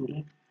मॉलिक्यूल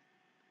है,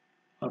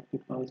 आपके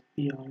पास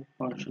Pr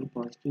पार्शियल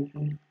पॉजिटिव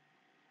है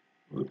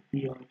और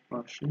Pr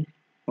पार्शियल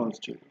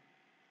पॉजिटिव है।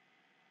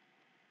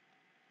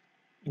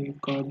 ये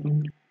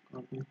कार्बन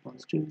कार्बन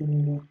पॉजिटिव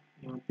बनेगा,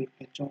 यहाँ पे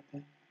H आता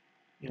है,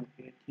 यहाँ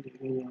पे H ही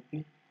रहेगा, यहाँ पे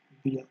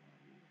Br आ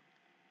जाएगा,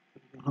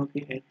 यहाँ पे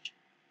H,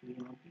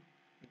 यहाँ पे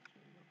H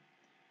रहेगा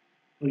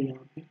और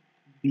यहाँ पे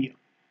Br,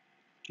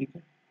 ठीक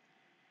है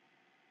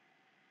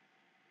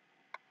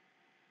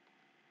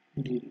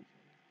जी।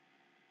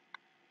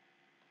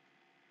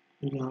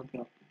 यहाँ पे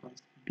आपके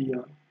पास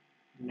Br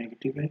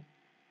नेगेटिव है,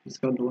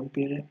 इसका लोन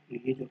पेयर है,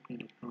 ये जो अपने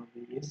इलेक्ट्रॉन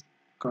है ये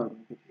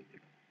कार्बन को दे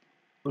देगा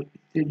और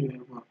इससे जो है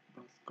वो आपके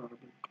पास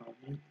carbon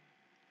carbon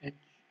H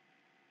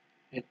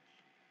H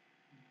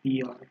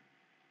Br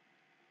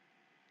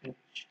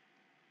H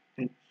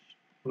H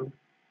और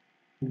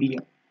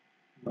Br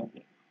बन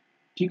जाएगा,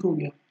 ठीक हो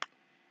गया।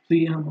 तो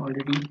ये हम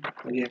ऑलरेडी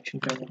रिएक्शन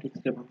काइनेटिक्स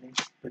जब हमने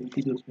पढ़ी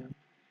थी तो उसमें हम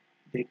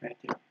देख आए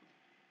थे।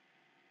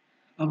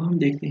 अब हम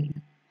देखते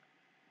हैं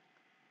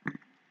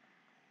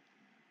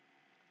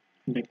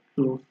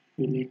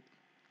electrophilic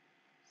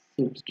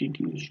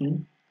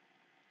substitution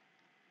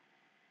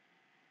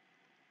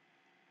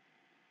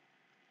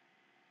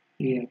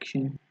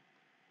reaction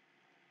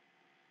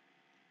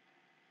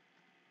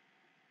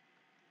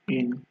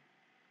in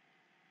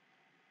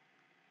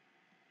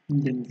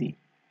benzene,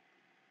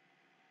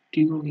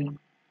 ठीक हो गया।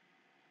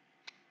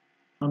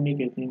 हम ये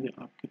कहते हैं कि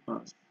आपके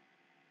पास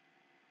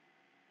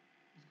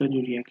इसका जो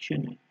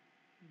रिएक्शन है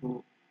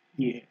वो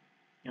ये है,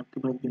 आपके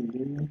पास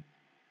बेंजीन में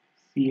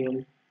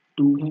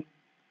Cl2 है,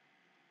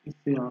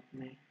 इससे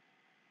आपने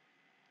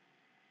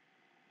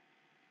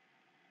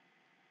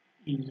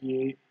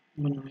ये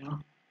बनाया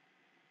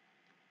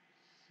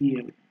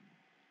Cl,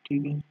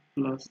 ठीक है,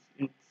 प्लस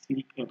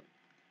HCl,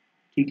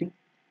 ठीक है।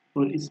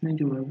 और इसमें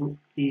जो है वो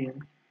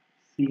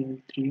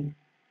AlCl3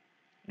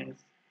 एज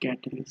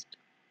कैटलिस्ट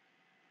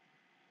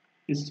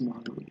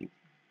इस्तेमाल होगी,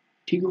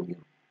 ठीक हो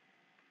गया।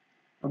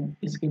 अब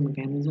इसके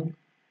मैकेनिज्म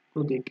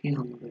को देखें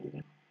हम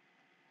अगर,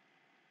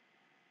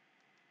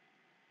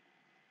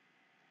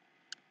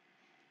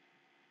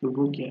 तो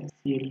वो क्या है,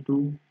 Cl2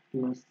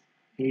 प्लस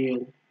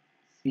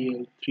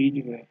AlCl3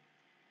 जो है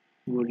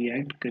वो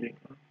रिएक्ट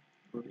करेगा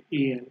और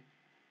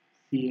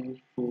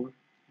AlCl4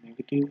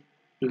 negative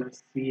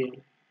plus Cl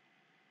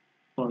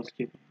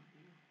positive,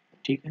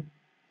 ठीक है।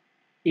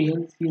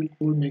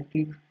 AlCl4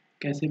 नेगेटिव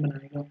कैसे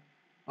बनाएगा,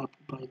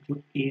 आपके पास जो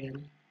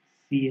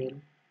AlCl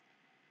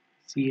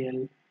Cl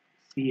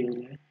Cl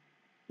है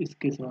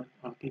इसके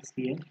साथ आके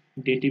Cl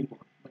डेटिव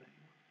बॉन्ड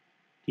बनाएगा,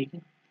 ठीक है।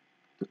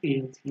 तो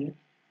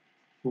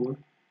AlCl4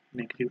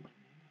 नेगेटिव बनेगा।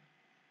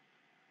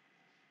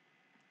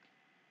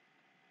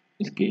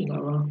 इसके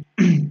अलावा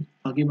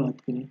आगे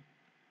बात करें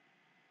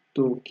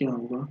तो क्या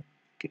होगा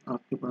कि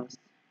आपके पास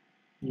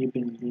ये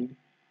बेंजीन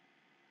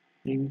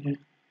रिंग है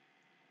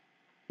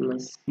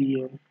प्लस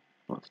Cl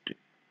पॉजिटिव,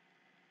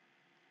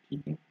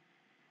 ठीक है।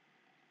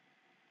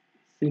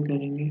 इससे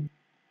करेंगे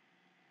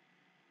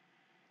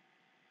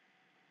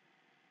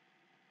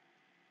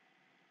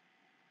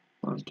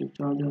पॉजिटिव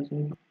चार्ज आ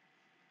जाएगा,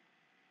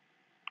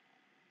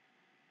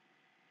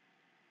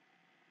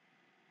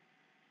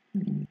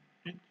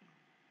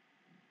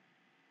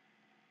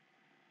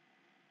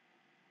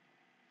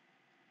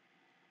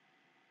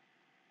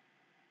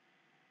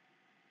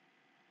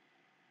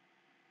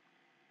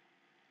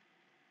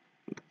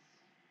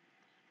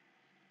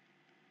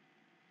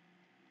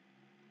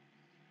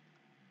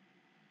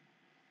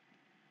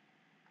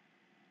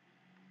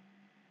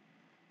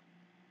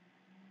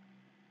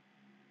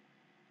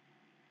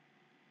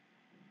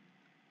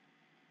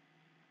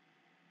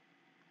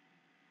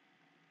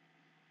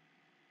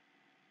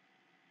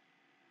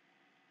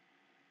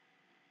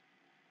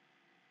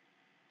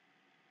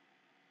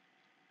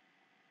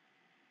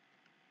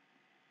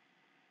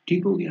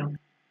 ठीक हो गया।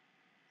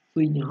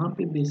 तो यहाँ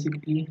पे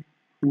बेसिकली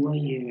हुआ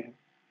ये है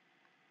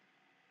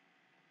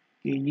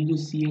कि ये जो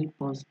Cl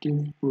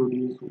पॉजिटिव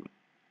प्रोड्यूस हुआ,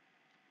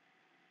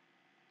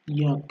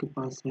 ये आपके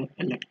पास है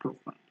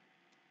इलेक्ट्रोफाइल,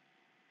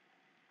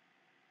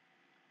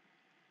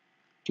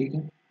 ठीक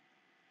है।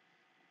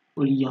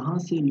 और यहाँ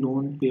से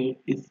लोन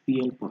पेयर इस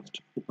Cl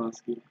पॉजिटिव के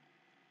पास गया,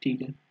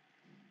 ठीक है।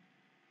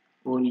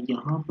 और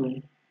यहाँ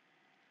पर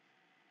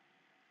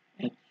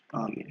H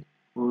आ गया,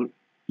 और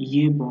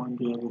ये बॉन्ड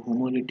जो है वो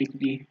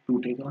होमोलिटिकली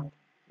टूटेगा,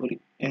 और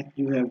H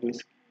जो है वो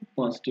इस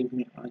पॉजिटिव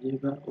में आ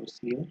जाएगा और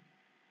Cl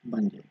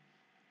बन जाएगा,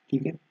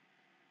 ठीक है।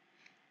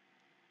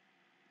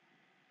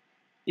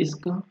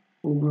 इसका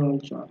ओवरऑल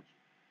चार्ज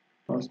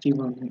पॉजिटिव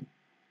वन है,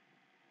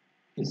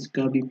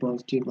 इसका भी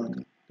पॉजिटिव वन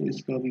है, तो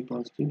इसका भी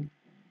पॉजिटिव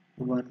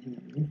वन ही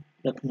हमें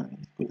रखना है,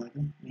 इसको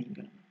ज़्यादा नहीं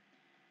करना।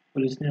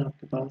 और इसमें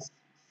आपके पास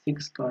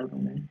 6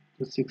 कार्बन है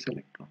तो 6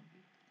 इलेक्ट्रॉन,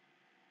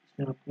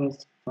 इसमें आपके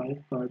पास 5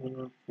 कार्बन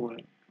और 4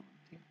 इलेक्ट्रॉन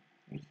थे,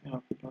 इसमें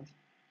आपके पास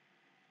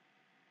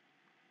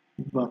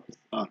वापस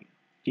आ गया,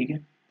 ठीक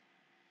है।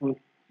 और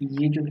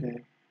ये जो है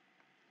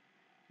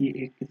ये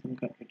एक किस्म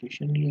का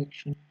एडिशन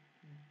रिएक्शन,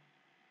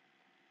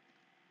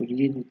 और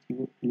ये जो थी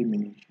वो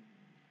एलिमिनेशन,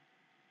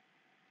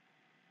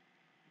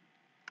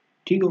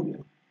 ठीक हो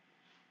गया।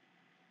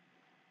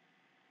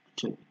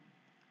 चलिए,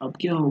 अब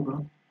क्या होगा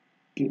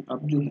कि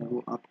अब जो है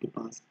वो आपके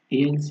पास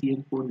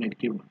AlCl4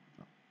 नेगेटिव बना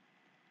था।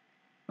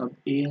 अब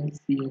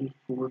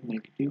AlCl4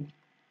 नेगेटिव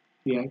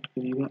रिएक्ट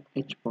करेगा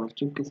H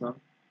पॉजिटिव के साथ,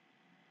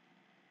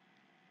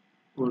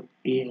 और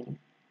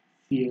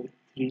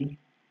AlCl3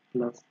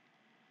 प्लस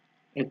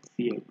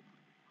HCl,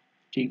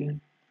 ठीक है।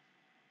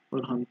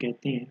 और हम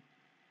कहते हैं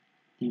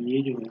कि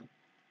ये जो है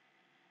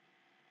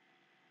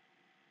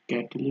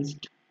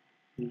कैटलिस्ट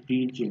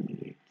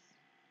रीजेनरेट्स,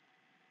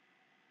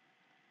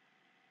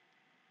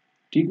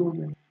 ठीक हो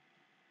गया।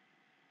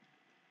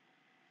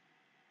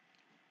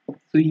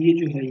 तो ये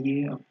जो है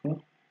ये आपका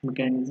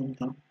मैकेनिज्म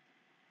था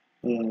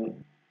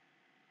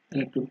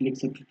इलेक्ट्रोफिलिक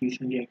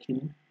सब्स्टिट्यूशन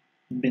रिएक्शन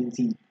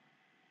बेंजीन,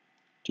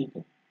 ठीक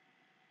है।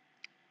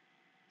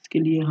 इसके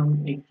लिए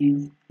हम एक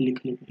चीज़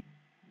लिख लेते हैं,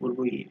 और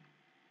वो ये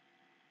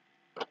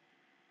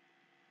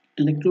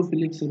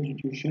electrophilic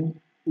substitution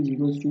is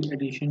equals to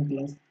addition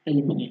plus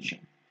elimination.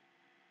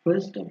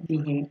 First step जो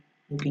है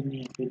वो हमने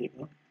यहाँ पे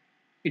देखा,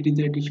 it is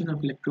the addition of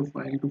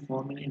electrophile to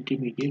form an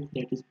intermediate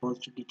that is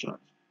positively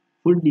charged.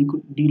 Full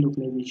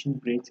delocalization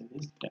breaks in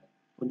this step.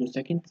 और जो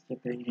सेकंड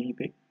स्टेप है यहीं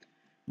पे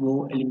वो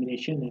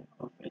एलिमिनेशन है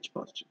of H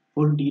positive,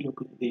 full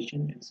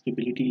delocalization and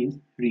stability is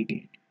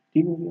regained,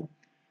 ठीक हो गया।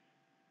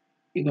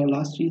 एक और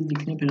लास्ट चीज़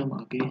लिखने फिर हम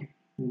आगे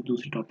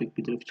दूसरे टॉपिक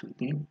की तरफ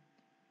चलते हैं,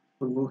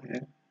 और वो है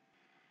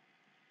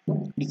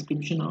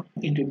डिस्क्रिप्शन ऑफ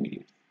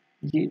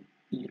इंटरमीडिएट। ये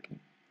लिखें,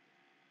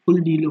 full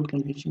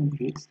delocalization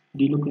breaks,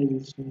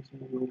 delocalization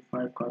involves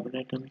 5 carbon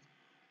atoms,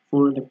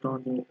 4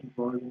 electrons are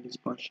involved in this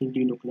partial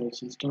delocalized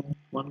system,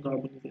 one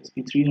carbon is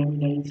sp3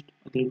 hybridized,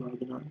 other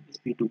carbon are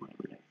sp2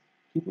 hybridized,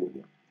 ठीक हो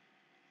गया।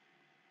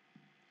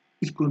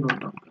 इसको नोट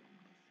डाउन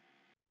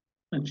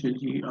करें। अच्छा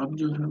जी, अब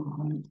जो है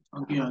हम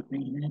आगे आते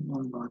हैं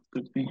और बात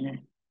करते हैं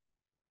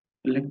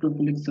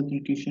electrophilic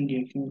substitution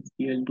reaction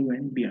Cl2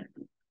 and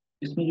Br2।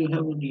 इसमें जो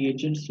है वो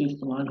रिएजेंट्स जो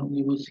इस्तेमाल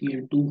होंगे वो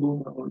Cl2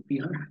 होगा और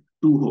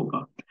Br2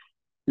 होगा,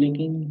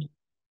 लेकिन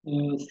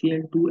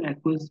Cl2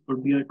 एक्वस और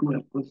Br2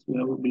 एक्वस जो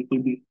है वो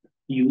बिल्कुल भी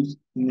यूज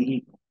नहीं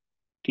हो,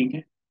 ठीक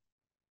है।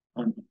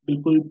 हाँ,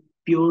 बिल्कुल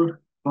प्योर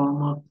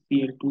फॉर्म ऑफ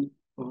Cl2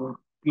 और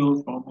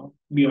प्योर फॉर्म ऑफ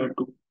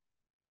Br2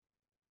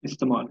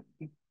 इस्तेमाल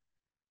होगी।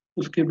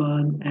 उसके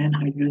बाद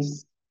anhydrous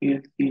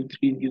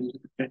Cl3 use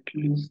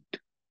catalyst,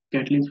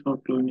 catalyst for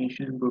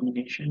chlorination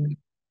bromination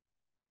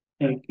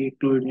है कि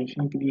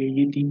क्लोरीनेशन के लिए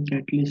ये तीन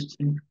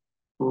कैटलिस्ट हैं,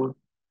 और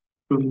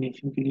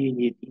ब्रोमिनेशन के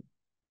लिए ये तीन।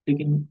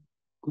 लेकिन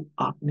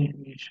आपने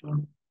हमेशा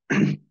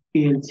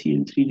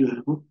AlCl3 जो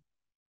है वो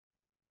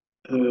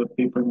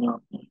पेपर में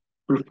आपने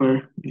प्रेफर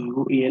जो है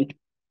वो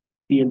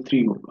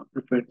AlCl3 होगा,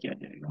 प्रेफर किया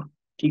जाएगा,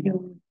 ठीक है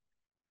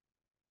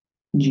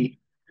जी।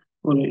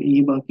 और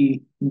ये बाकी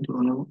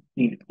जो है वो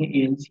नहीं रखते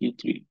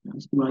AlCl3।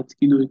 उसके बाद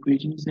इसकी दो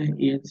इक्वेशंस हैं,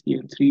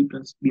 AlCl3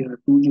 प्लस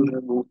Br2 जो है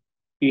वो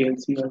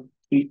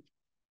AlCl3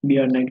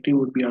 Br नेगेटिव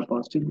और Br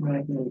पॉजिटिव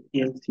बनाएगा,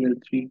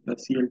 AlCl3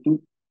 plus Cl2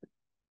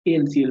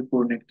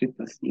 AlCl4 negative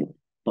plus Cl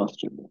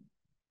positive.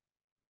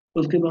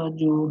 उसके बाद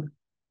जो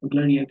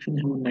अगला रिएक्शन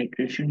है वो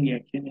नाइट्रेशन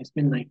रिएक्शन है,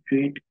 इसमें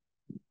नाइट्रेट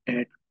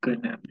ऐड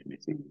करना है आपने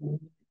बेसिकली।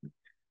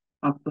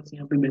 आपके पास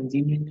यहाँ पे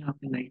बेंजीन है,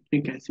 आपने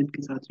नाइट्रिक एसिड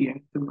के साथ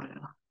रिएक्ट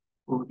करवाया,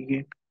 और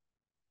ये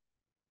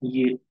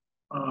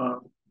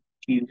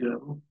चीज़ जो है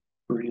वो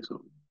प्रोड्यूस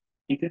होगी,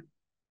 ठीक है।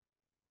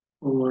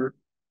 और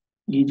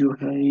ये जो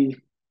है ये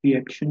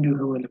रिएक्शन जो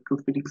है वो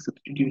इलेक्ट्रोफिलिक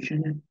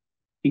सब्स्टिट्यूशन है,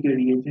 ठीक है।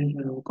 रिएजेंट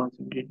जो है वो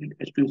कॉन्सेंट्रेटेड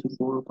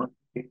H2SO4 और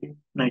कॉन्सेंट्रेटेड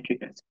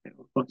नाइट्रिक एसिड है,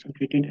 और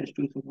concentrated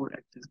H2SO4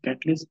 acts as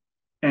catalyst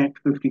eight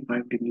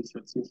 55 degree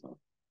Celsius of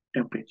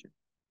temperature.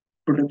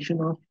 Production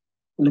of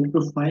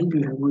electrophile जो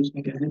है वो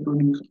इसमें कैसे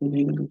प्रोड्यूस किया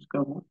जाएगा, तो उसका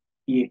वो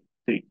ये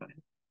तरीका है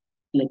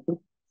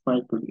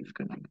इलेक्ट्रोफाइल प्रोड्यूस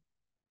करने का,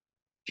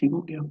 ठीक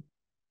हो गया।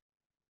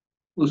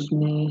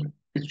 उसमें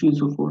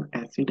H2SO4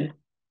 एसिड है,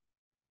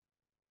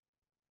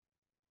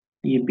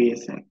 ये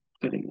बेस है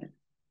करेंगे।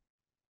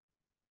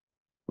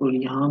 और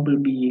यहाँ पर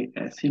भी ये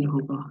एसिड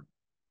होगा,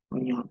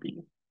 और यहाँ पे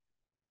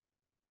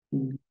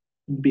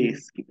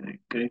बेस की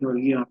कनेक्ट करेगा, और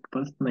ये आपके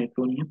पास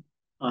नाइट्रोनियम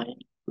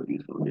आयन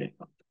प्रोड्यूस हो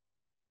जाएगा।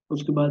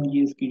 उसके बाद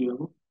ये इसकी जो है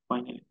वो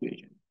फाइनल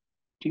इक्वेशन।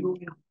 ठीक हो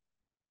गया।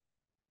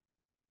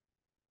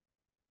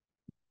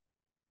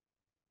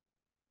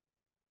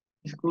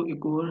 इसको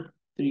एक और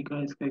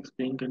तरीका इसका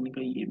एक्सप्लेन करने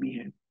का ये भी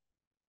है,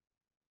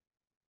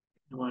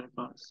 हमारे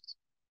पास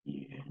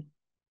ये है।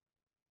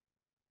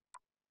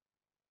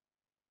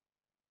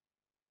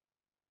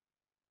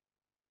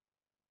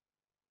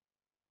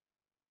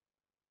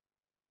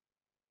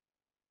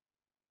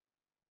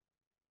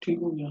 ठीक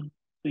हो गया।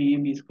 तो ये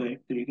भी इसका एक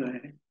तरीका है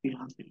कि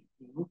यहाँ से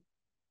वो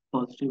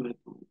पॉजिटिव है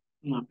तो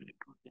यहाँ पे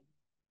लिख होते हैं।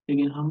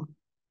 लेकिन हम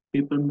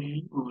पेपर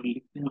में और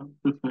लिखते हैं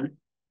प्रेफर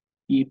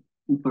ये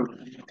ऊपर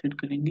वाला मेथड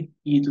करेंगे,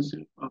 ये तो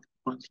सिर्फ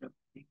आपको कॉन्सेप्ट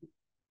देगी।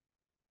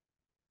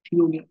 ठीक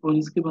हो गया। और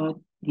इसके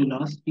बाद जो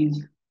लास्ट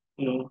चीज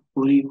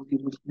हो रही होगी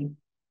उसमें,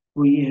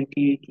 वो ये है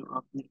कि जो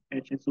आपने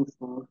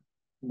HSO4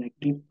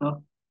 नेगेटिव था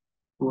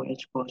वो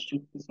H पॉजिटिव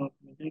के साथ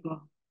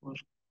मिलेगा, और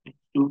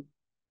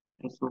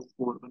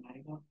H2SO4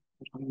 बनाएगा,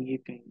 और हम ये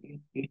कहेंगे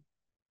कि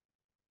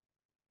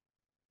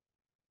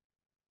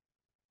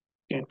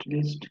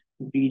कैटलिस्ट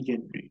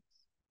रीजेनरेट।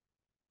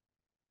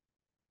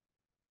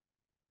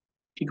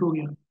 ठीक हो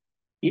गया।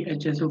 ये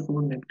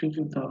HSO4 नेगेटिव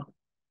जो था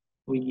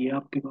वो ये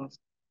आपके पास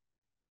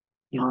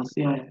यहाँ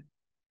से आया है,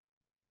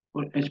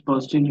 और H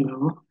पॉजिटिव जो है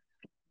वो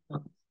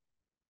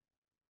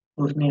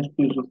उसने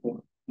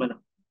H2SO4 बना।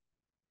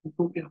 ठीक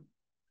हो गया।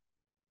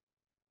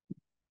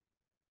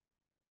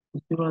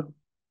 उसके बाद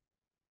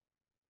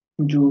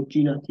जो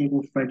चीज आती है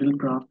वो फेडरल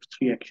क्राफ्ट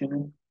रिएक्शन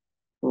है,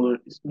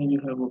 और इसमें जो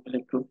है वो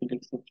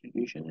इलेक्ट्रोफिलिक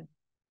सब्स्टिट्यूशन है।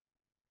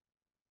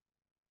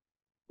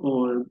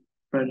 और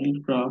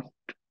federal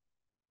craft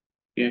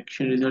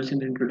reaction results in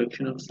the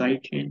introduction of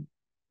side chain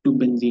to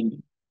benzene.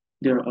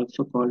 They are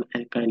also called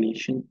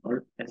alkylation or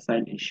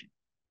acylation.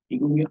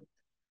 ठीक हो गया।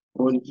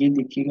 और ये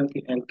देखिएगा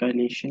कि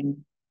alkylation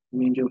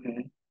में जो है,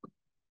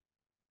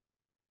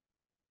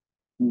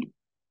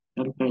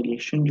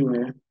 alkylation जो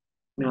है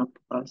में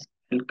आपके पास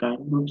alkyl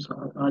ग्रुप्स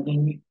आ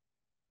जाएंगे,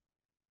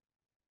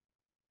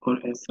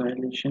 और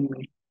acylation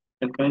में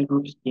alkyl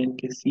ग्रुप्स यानी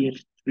कि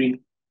CH3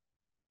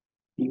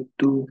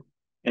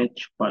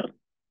 C2H5।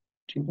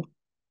 ठीक है।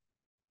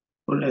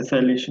 और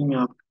acylation में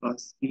आपके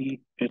पास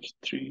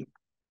CH3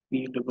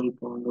 C डबल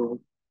बॉन्ड हो,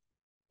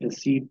 या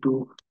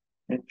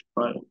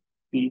C2H5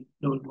 C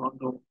डबल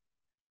बॉन्ड हो।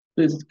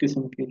 तो इस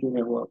किस्म के जो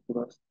है वो आपके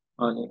पास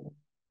आने हैं।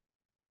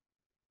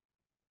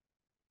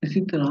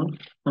 इसी तरह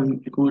हम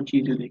एक और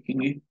चीज जो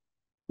देखेंगे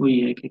वो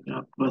ये है कि अगर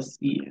आपके पास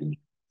Cl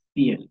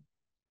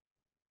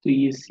तो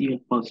ये Cl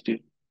पॉजिटिव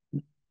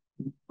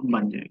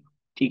बन जाएगा।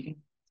 ठीक है।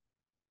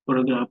 और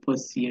अगर आपके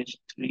पास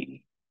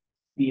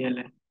CH3Cl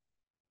है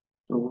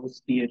तो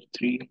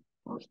CH3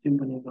 पॉजिटिव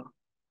बनेगा,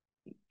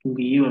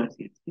 क्योंकि ये वाला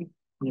CH3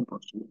 ये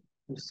पॉजिटिव है।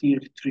 तो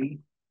CH3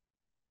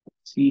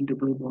 C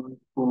double bond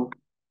O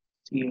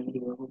Cl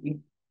जो है होगी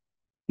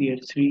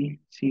CH3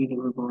 C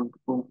double bond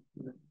O।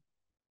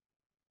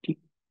 ठीक।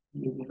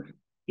 ये जो है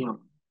यहाँ।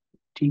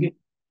 ठीक है।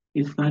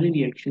 इस सारे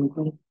रिएक्शन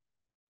पर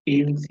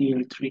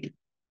AlCl3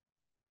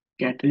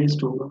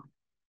 कैटलिस्ट होगा,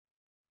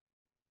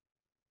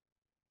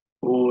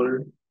 और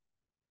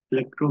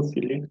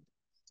इलेक्ट्रोफिलिक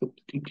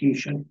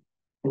सब्स्टिट्यूशन,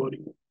 और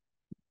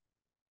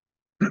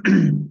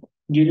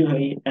ये जो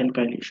है ये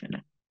एल्काइलेशन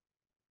है।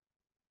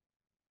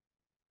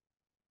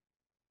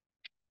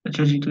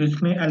 अच्छा जी, तो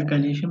इसमें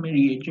एल्काइलेशन में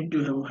रिएजेंट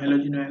जो है वो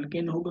हेलोजन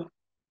एल्केन होगा,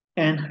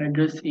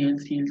 एनहाइड्रस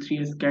AlCl3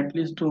 एस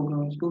कैटलिस्ट होगा,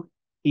 उसको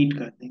हीट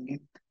कर देंगे।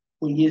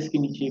 और ये इसके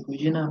नीचे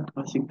इक्वेशन है, आपके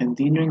पास एक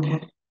बेंजीन रिंग है,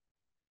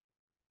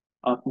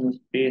 आपने उस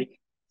पे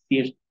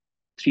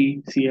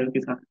CH3Cl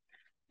के साथ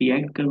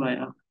रिएक्ट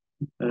करवाया,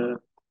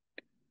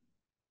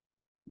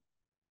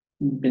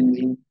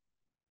 बेंजीन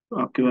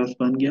आपके पास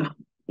बन गया,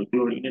 तो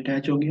क्लोरीन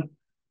अटैच हो गया,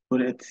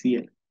 और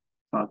HCl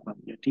साथ बन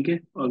गया। ठीक है।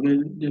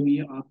 अगर जब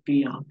ये आपके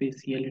यहाँ पे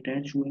Cl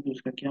अटैच हुआ तो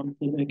उसका क्या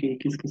मतलब है कि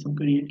किस किस्म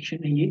का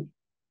रिएक्शन है ये,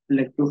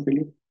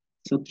 इलेक्ट्रोफिलिक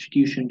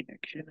सब्स्टिट्यूशन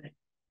रिएक्शन है।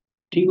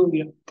 ठीक हो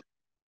गया।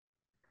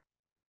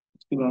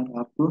 उसके बाद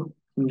आपको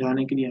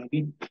समझाने के लिए आगे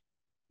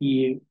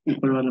ये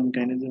ऊपर वाला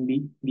मैकेनिज्म भी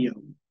दिया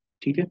हुआ।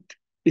 ठीक है।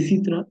 इसी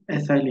तरह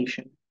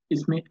एसाइलेशन,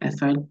 इसमें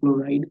acyl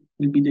chloride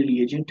will be the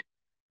reagent.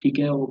 ठीक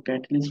है। वो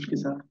कैटलिस्ट के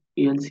साथ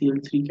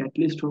AlCl3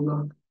 कैटलिस्ट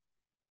होगा।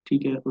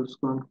 ठीक है। और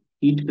उसको हम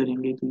हीट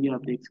करेंगे तो ये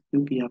आप देख सकते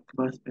हो कि आपके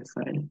पास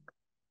एसाइल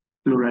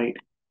क्लोराइड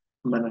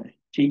बना है।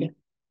 ठीक है।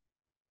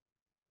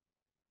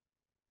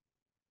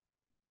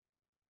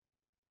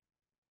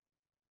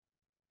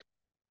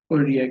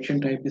 और रिएक्शन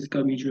टाइप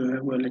इसका भी जो है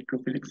वो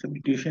इलेक्ट्रोफिलिक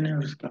सब्स्टिट्यूशन है,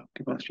 और इसका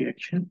आपके पास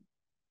रिएक्शन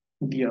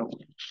दिया हुआ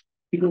है।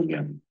 ठीक हो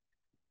गया।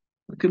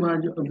 उसके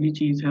बाद जो अगली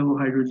चीज है वो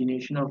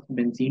hydrogenation of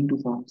benzene to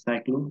form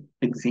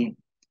cyclohexane.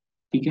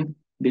 ठीक है।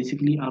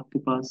 बेसिकली आपके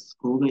पास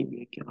होगा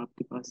ये कि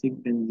आपके पास एक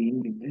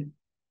बेंजीन रिंग है,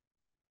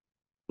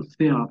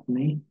 उससे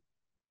आपने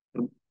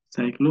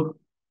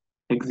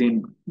हेक्सेन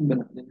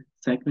बना देना।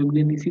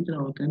 साइक्लोहेक्सेन इसी तरह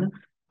होता है ना,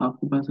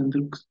 आपके पास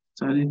अंदर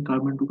सारे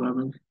carbon to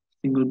carbon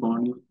single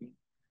bond होते हैं,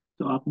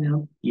 तो आपने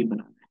अब ये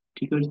बनाना है।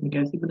 ठीक है, और इसमें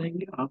कैसे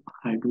बनाएंगे, आप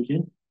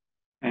हाइड्रोजन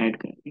ऐड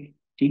करेंगे।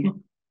 ठीक है,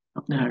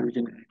 अपने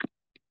हाइड्रोजन ऐड कर,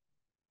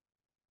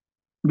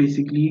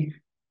 बेसिकली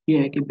ये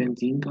है कि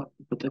बेंजीन का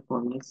आपको पता है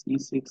फॉर्मूला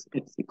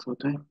C6H6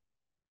 होता है।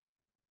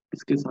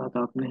 इसके साथ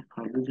आपने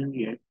हाइड्रोजन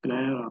भी ऐड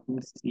कराया और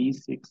आपने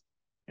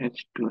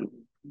C6H12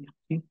 किया।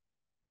 ठीक है,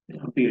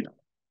 यहाँ पे ये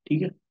डाला।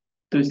 ठीक है,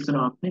 तो इस तरह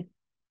आपने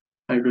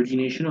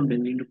hydrogenation of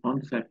benzene to form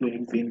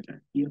cyclohexane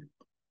किया।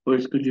 और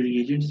इसके जो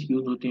रिएजेंट्स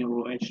यूज होते हैं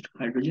वो एच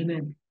हाइड्रोजन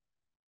है,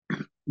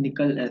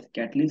 निकल एज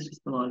कैटलिस्ट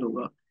इस्तेमाल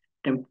होगा,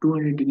 टेम्प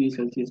 200 डिग्री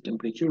सेल्सियस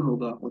टेम्परेचर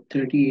होगा और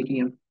 30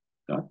 atm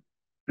का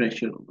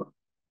प्रेशर होगा।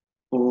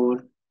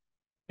 और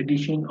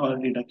एडिशन और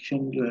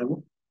रिडक्शन जो है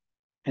वो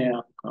है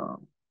आपका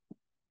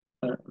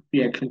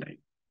रिएक्शन टाइप।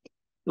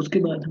 उसके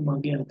बाद हम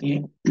आगे आते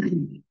हैं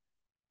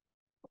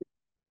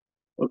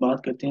और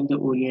बात करते हैं the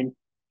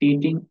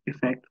ओरिएंटेटिंग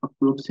effect of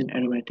groups in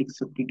aromatic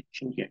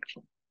substitution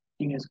reaction.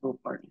 ठीक है, इसको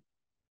पढ़ लें।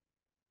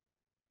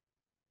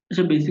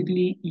 अच्छा,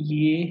 बेसिकली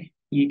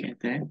ये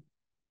कहता है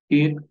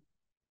कि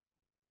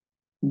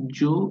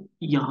जो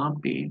यहाँ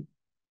पे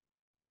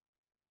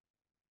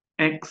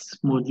x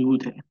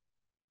मौजूद है,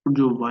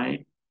 जो y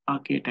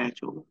आके अटैच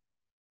होगा,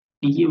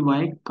 ये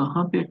y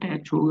कहाँ पे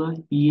अटैच होगा,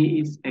 ये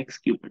इस x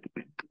के ऊपर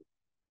डिपेंड करेगा।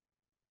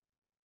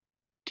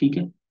 ठीक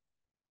है,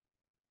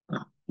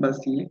 हाँ,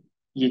 बस ये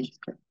चीज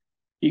का,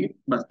 ठीक है,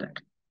 बस दैट।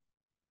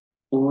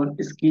 और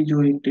इसकी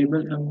जो एक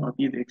टेबल है वो आप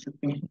ये देख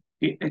सकते हैं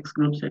कि x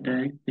ग्रुप से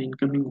attach the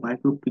incoming y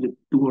group to the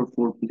 2 और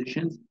 4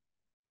 पोजीशंस।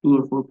 2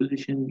 और 4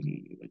 पोजीशन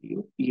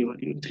ये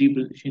वाली और 3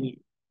 पोजीशन ये,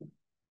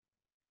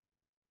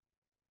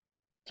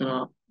 तो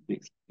आप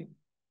देख सकते हैं।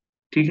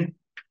 ठीक है,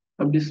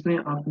 अब इसमें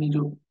आपने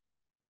जो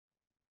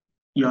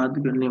याद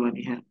करने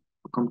वाली है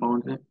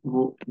कंपाउंड है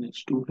वो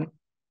NH2 है,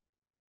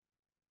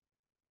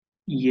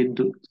 ये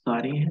दो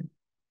सारे हैं,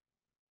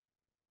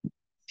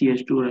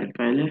 CH2 और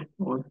अल्काइल है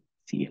और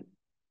Cl।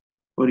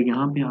 और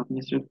यहाँ पे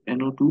आपने सिर्फ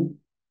NO2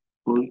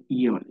 और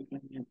ये वाले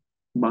करने हैं,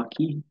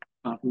 बाकी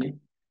आपने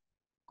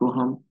को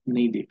हम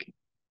नहीं देखे।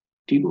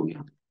 ठीक हो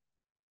गया,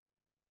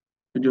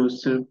 तो जो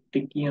सिर्फ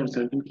टिक की है और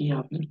सर्कल की है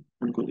आपने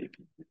उनको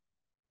देखे।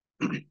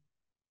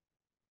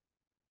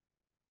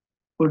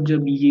 और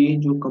जब ये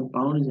जो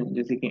कंपाउंड्स हैं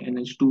जैसे कि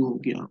NH2 हो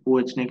गया,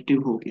 OH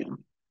नेगेटिव हो गया,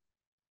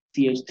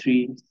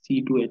 CH3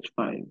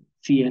 C2H5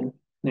 Cl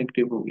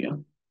नेगेटिव हो गया,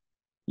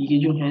 ये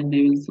जो है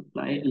they will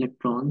supply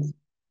electrons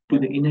to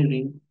the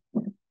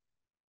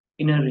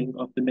inner ring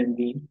of the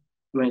benzene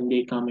when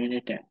they come and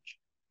attach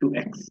to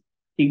X।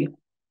 ठीक है,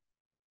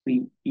 तो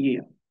ये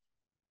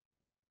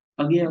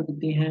आगे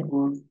आते हैं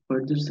और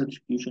फर्दर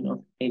सब्स्टिट्यूशन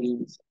ऑफ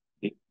एरीन्स।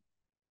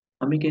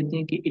 हमें कहते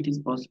हैं कि it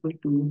is possible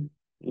to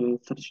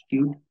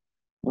substitute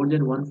more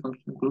than one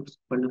functional groups,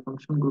 but the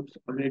functional groups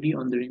already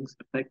on the rings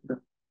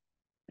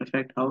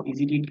affect how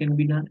easily it can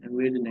be done and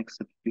where the next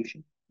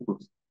substitution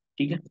goes।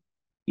 ठीक है,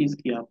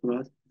 इसकी आपके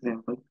पास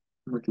example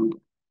मौजूद है।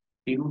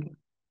 ठीक हो गया,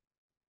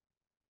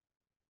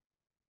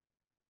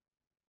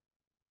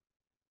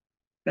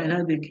 पहला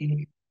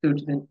देखें तो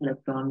it's an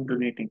electron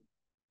donating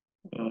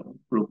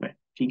group है।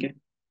 ठीक है,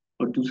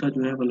 और दूसरा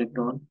जो है वो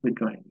इलेक्ट्रॉन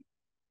विड्रॉइंग।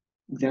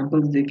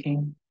 एग्जाम्पल्स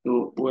देखें तो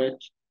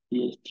OH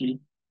CH3,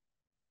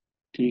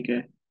 ठीक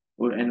है,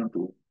 और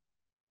NO2।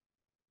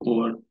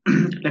 और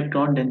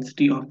इलेक्ट्रॉन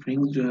डेंसिटी ऑफ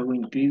रिंग्स जो है वो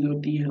इंक्रीज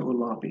होती है और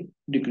वहाँ पे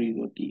डिक्रीज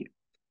होती है।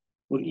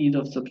 और ईज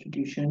ऑफ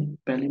सब्स्टिट्यूशन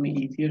पहले में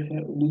इजियर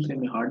है और दूसरे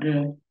में हार्डर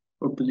है।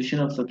 और पोजीशन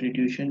ऑफ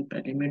सब्स्टिट्यूशन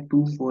पहले में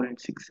 2 4 एंड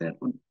 6 है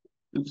और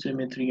दूसरे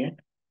में 3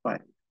 एंड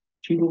 5।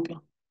 ठीक हो गया,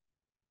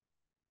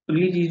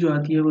 अगली चीज जो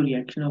आती है वो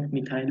reaction of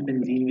methyl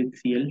benzene with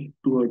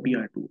Cl2 और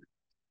Br2।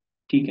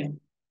 ठीक है,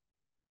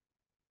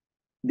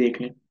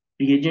 देख लें,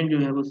 रिएजेंट जो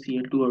है वो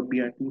Cl2 और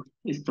Br2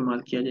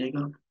 इस्तेमाल किया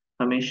जाएगा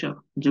हमेशा।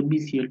 जब भी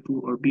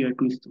Cl2 और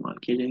Br2 इस्तेमाल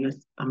किया जाएगा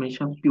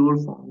हमेशा प्योर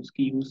फॉर्म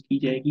उसकी यूज की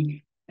जाएगी,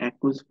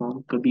 एक्वस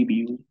फॉर्म कभी भी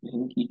यूज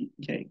नहीं की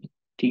जाएगी।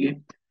 ठीक है,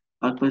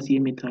 आपके पास ये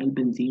मिथाइल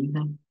बेंजीन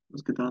है,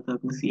 उसके साथ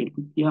आपने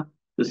Cl2 किया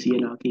तो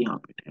Cl आके यहाँ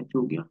पे अटैच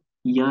हो गया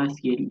या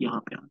Cl यहाँ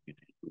पे आके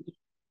अटैच हो गया।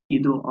 ये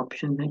दो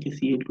ऑप्शन है कि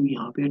Cl2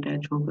 यहाँ पे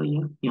अटैच होगा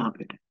या यहाँ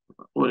पे अटैच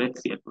होगा, और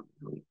HCl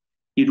होगा।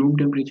 ये रूम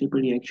टेम्परेचर पर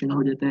रिएक्शन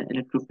हो जाता है,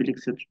 इलेक्ट्रोफिलिक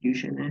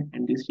सब्स्टिट्यूशन है,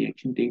 and this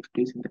reaction takes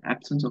place in the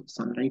absence of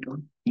sunlight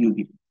on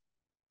UV.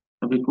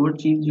 अब एक और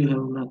चीज जो है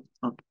वो मैं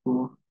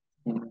आपको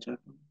कहना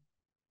चाहता हूँ,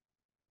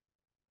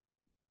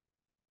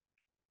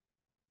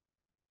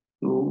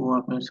 तो वो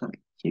आप मेरे साथ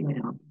लिखिएगा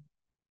यहाँ पे।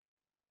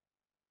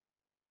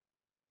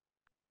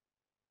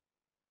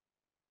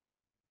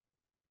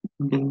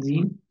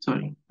 बेंजीन,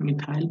 सॉरी,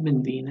 मिथाइल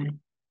बेंजीन है,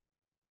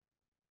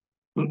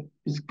 तो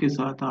इसके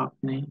साथ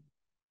आपने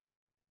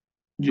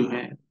जो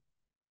है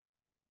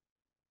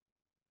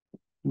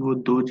वो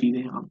दो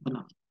चीजें आप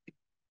बना सकती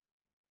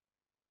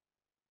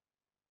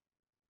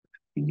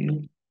है,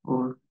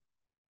 और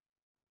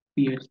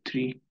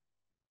CH3।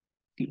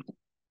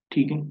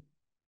 ठीक है,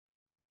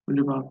 तो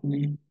जब आपने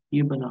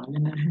ये बना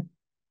लेना है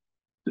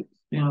तो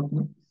इसमें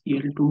आपने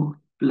Cl2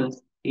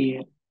 plus A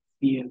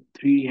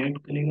Cl3 react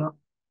करेगा,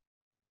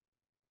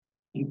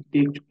 ये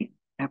देख चुके हैं,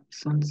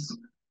 एब्सेंस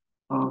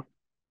ऑफ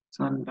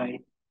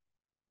सनलाइट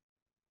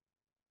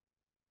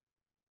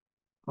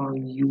और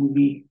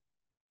यूवी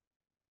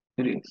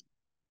रेज।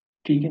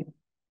 ठीक है,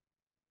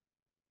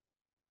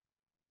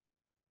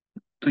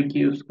 तो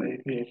ये उसका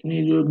एक रिएक्शन,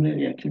 ये जो हमने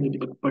रिएक्शन अभी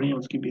तक पढ़े हैं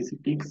उसकी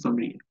बेसिकली एक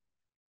समरी है।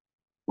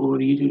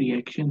 और ये जो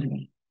रिएक्शन है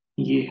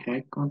ये है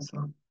कौन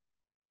सा,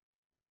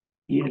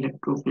 ये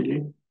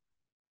इलेक्ट्रोफिलिक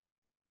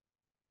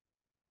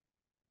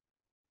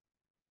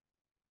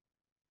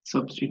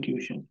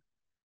सब्स्टिट्यूशन।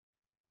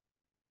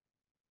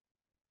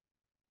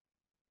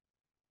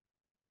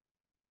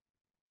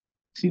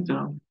 इसी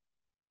तरह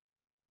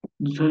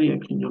दूसरा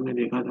रिएक्शन जो हमने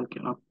देखा था कि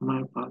आप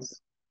हमारे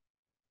पास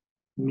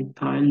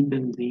मिथाइल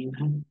बेंजीन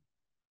है,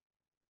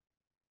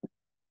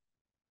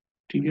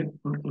 ठीक है,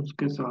 और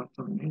उसके साथ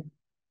हमने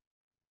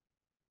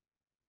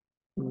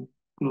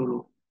क्लोरो,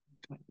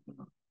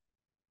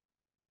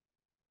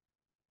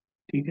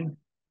 ठीक है,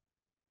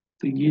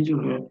 तो ये जो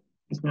है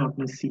इसमें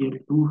आपने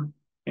Cl2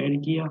 ऐड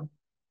किया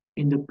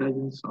in the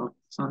presence of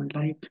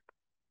sunlight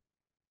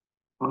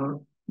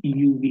और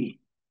यूवी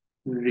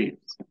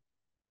रेज।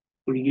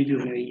 और ये जो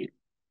है ये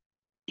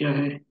क्या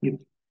है, ये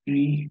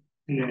फ्री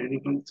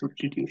रेडिकल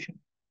सब्स्टिट्यूशन,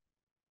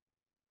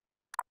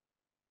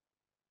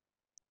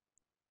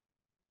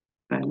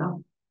 पहला।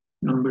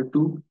 नंबर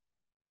टू,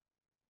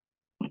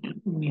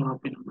 यहाँ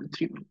पे नंबर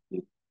थ्री,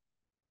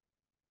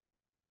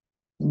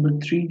 नंबर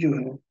थ्री जो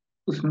है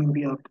उसमें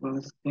भी आपके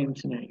पास सेम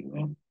सिनेरियो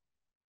है,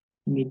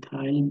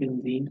 मिथाइल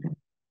बेंजीन है,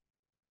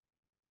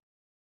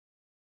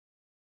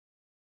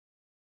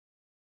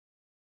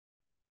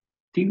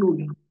 ठीक हो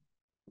गया।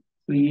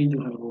 तो ये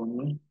जो है वो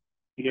हमें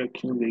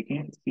रिएक्शन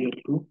देखें,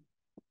 Cl2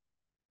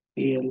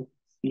 Al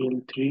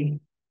Cl3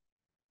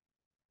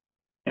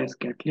 as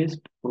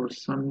catalyst और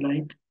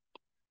सनलाइट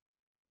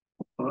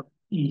और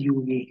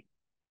यूवी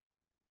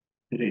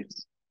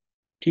रेज,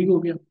 ठीक हो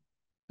गया।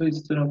 तो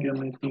इस तरह के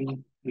हमने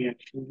तीन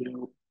रिएक्शन जो है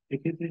वो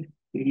देखे थे,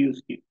 ये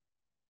उसकी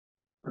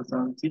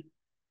आसान सी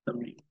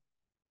समरी।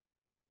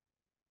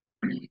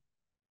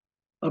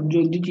 अब जो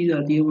अगली चीज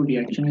आती है वो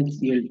रिएक्शन है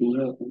Cl2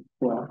 है,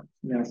 उसको आप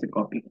यहाँ से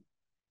कॉपी कर,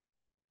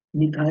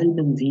 मिथाइल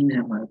बेंजीन है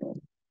हमारे पास,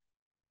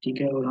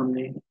 ठीक है, और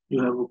हमने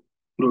जो है वो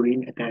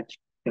क्लोरीन अटैच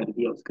कर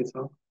दिया उसके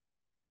साथ।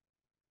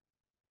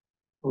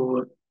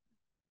 और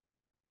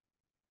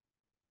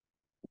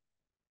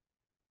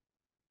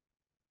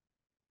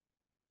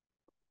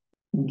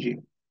जी,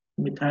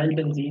 मिथाइल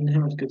बेंजीन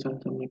है, उसके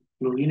साथ हमने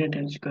क्लोरीन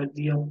अटैच कर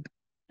दिया,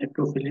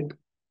 इलेक्ट्रोफिलिक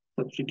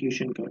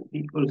सब्स्टिट्यूशन कर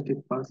दी, और उसके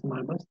पास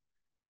हमारे पास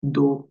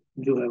दो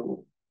जो है वो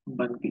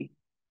बन गई,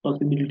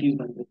 पॉसिबिलिटीज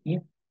बन सकती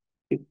हैं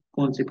कि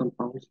कौन से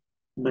कंपाउंड्स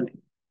बने।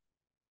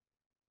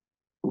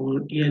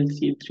 और ये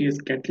Al3 एस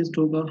कैटलिस्ट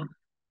होगा,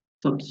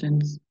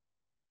 substance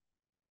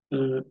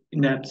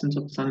in the absence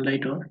of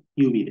sunlight और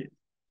यूवी रे,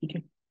 ठीक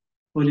है।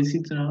 और इसी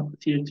तरह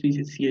CH3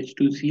 से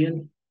CH2Cl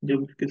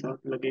जब उसके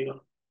साथ लगेगा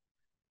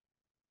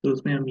तो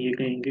उसमें हम ये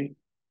कहेंगे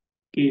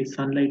कि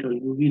सनलाइट और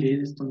यूवी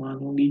रेज इस्तेमाल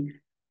होगी,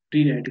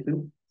 फ्री रेडिकल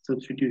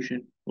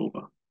सब्स्टिट्यूशन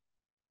होगा।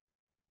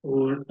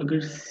 और अगर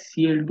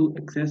Cl2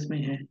 एक्सेस में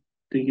है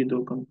तो ये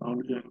दो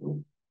कंपाउंड जो है वो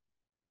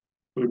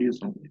प्रोड्यूस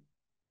होंगे।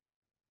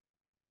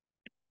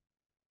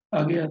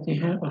 आगे आते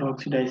हैं और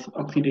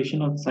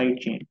ऑक्सीडेशन ऑफ साइड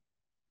चेन।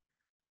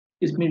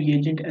 इसमें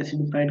रिएजेंट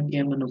एसिडिफाइड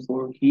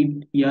KMnO4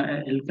 हीट या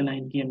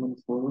एल्कलाइन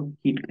KMnO4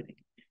 हीट करेंगे।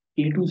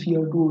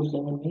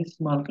 K2Cr2O7 में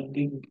इस्तेमाल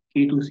करेंगे क्योंकि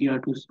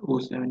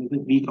K2Cr2O7 is a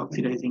weak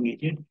oxidizing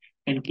agent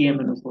and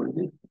KMnO4 is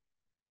a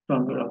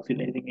stronger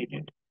oxidizing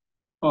agent.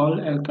 All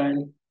alkyl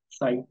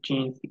side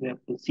chains,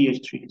 example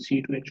CH3,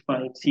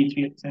 C2H5,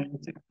 C3H7,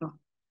 etc.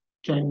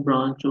 चाहे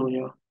branch हो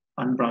या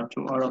unbranch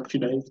हो, और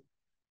ऑक्सीडाइज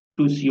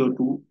टू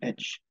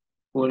CO2H।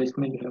 और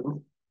इसमें जो है वो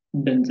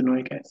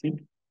बेंजोइक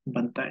एसिड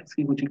बनता है।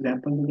 इसकी कुछ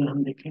एग्जांपल अगर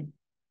हम देखें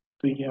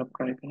तो ये आप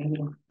ट्राई करें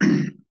जरा।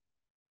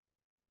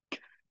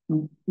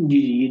 जी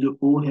जी, ये जो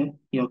O है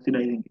ये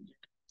ऑक्सीडाइजिंग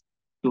एजेंट,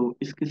 तो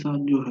इसके साथ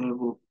जो है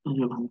वो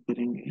जब हम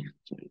करेंगे,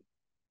 सॉरी,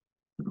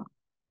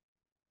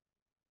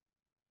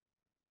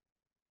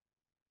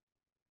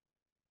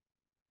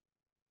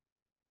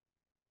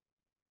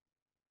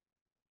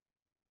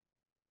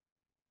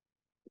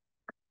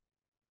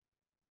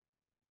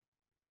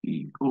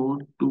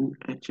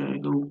 CO2H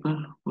आएगा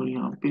ऊपर और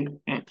यहाँ पे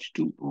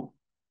H2O,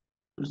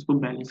 उसको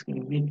बैलेंस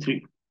करेंगे थ्री।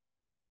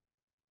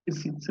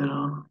 इसी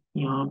तरह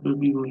यहाँ पे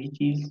भी वही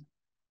चीज,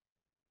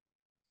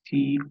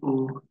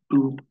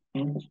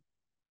 CO2H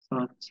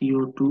साथ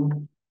CO2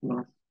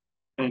 प्लस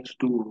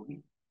H2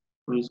 होगी,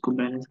 और इसको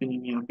बैलेंस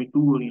करेंगे यहाँ पे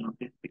टू और यहाँ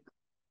पे सिक्स।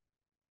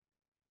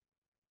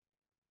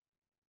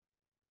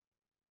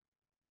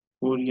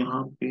 और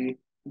यहाँ पे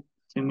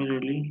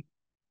similarly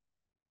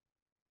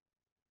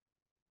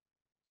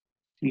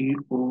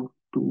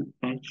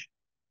CO2H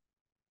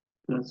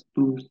plus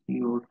 2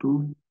 CO2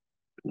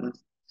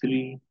 plus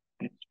 3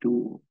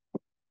 H2O,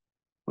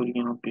 और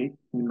यहाँ पे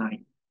 9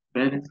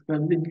 बैलेंस कर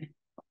देंगे।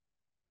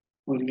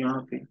 और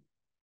यहाँ पे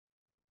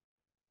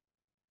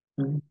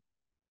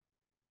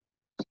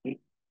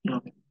यहाँ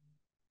पे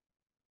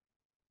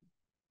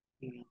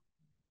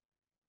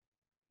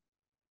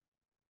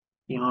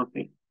यहाँ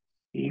पे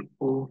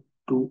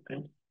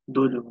CO2H,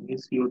 दो जगह पे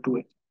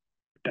CO2H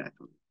अटैच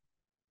हो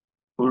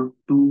और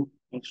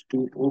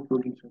 2H2O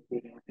प्रोड्यूस होते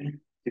रहते हैं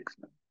 6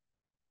 में।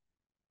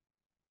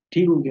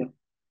 ठीक हो गया,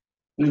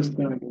 तो इस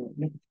तरह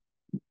के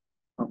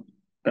हम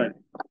करें।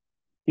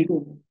 ठीक हो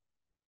गया,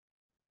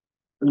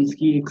 तो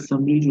इसकी एक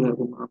समरी जो है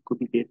वो मैं आपको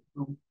भी देता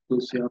हूँ, तो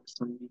उससे आप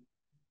समरी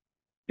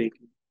देख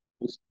लें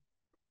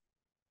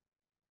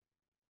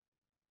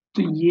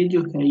तो ये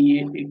जो है ये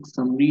एक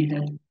समरी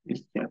है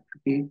इस चैप्टर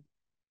के,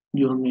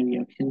 जो हमने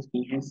रिएक्शंस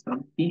की हैं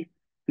सब की,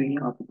 तो ये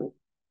आप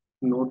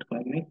नोट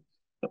कर लें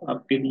तो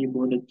आपके लिए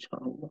बहुत अच्छा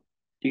होगा।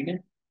 ठीक है,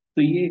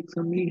 तो ये एक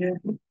समरी है,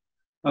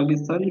 आगे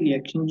सारे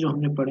रिएक्शन जो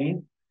हमने पढ़े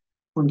हैं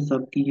उन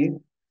सब की ये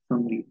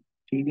समरी।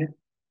 ठीक है,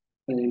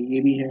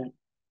 ये भी है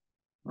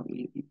और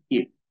ये भी,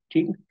 ये।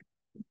 ठीक है,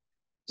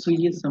 तो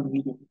ये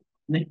समरी जो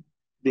आपने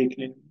देख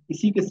लेना,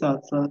 इसी के साथ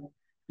साथ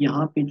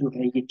यहाँ पे जो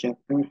है ये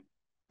चैप्टर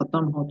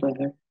खत्म होता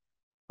है,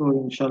 तो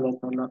इंशाल्लाह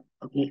ताला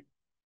अगले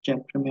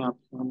चैप्टर में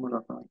आपसे हम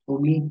मुलाकात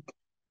होगी।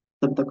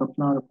 तब तक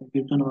अपना और अपने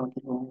कीर्तन और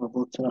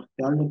बहुत सारा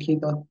ख्याल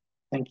रखिएगा।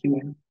 Thank you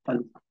and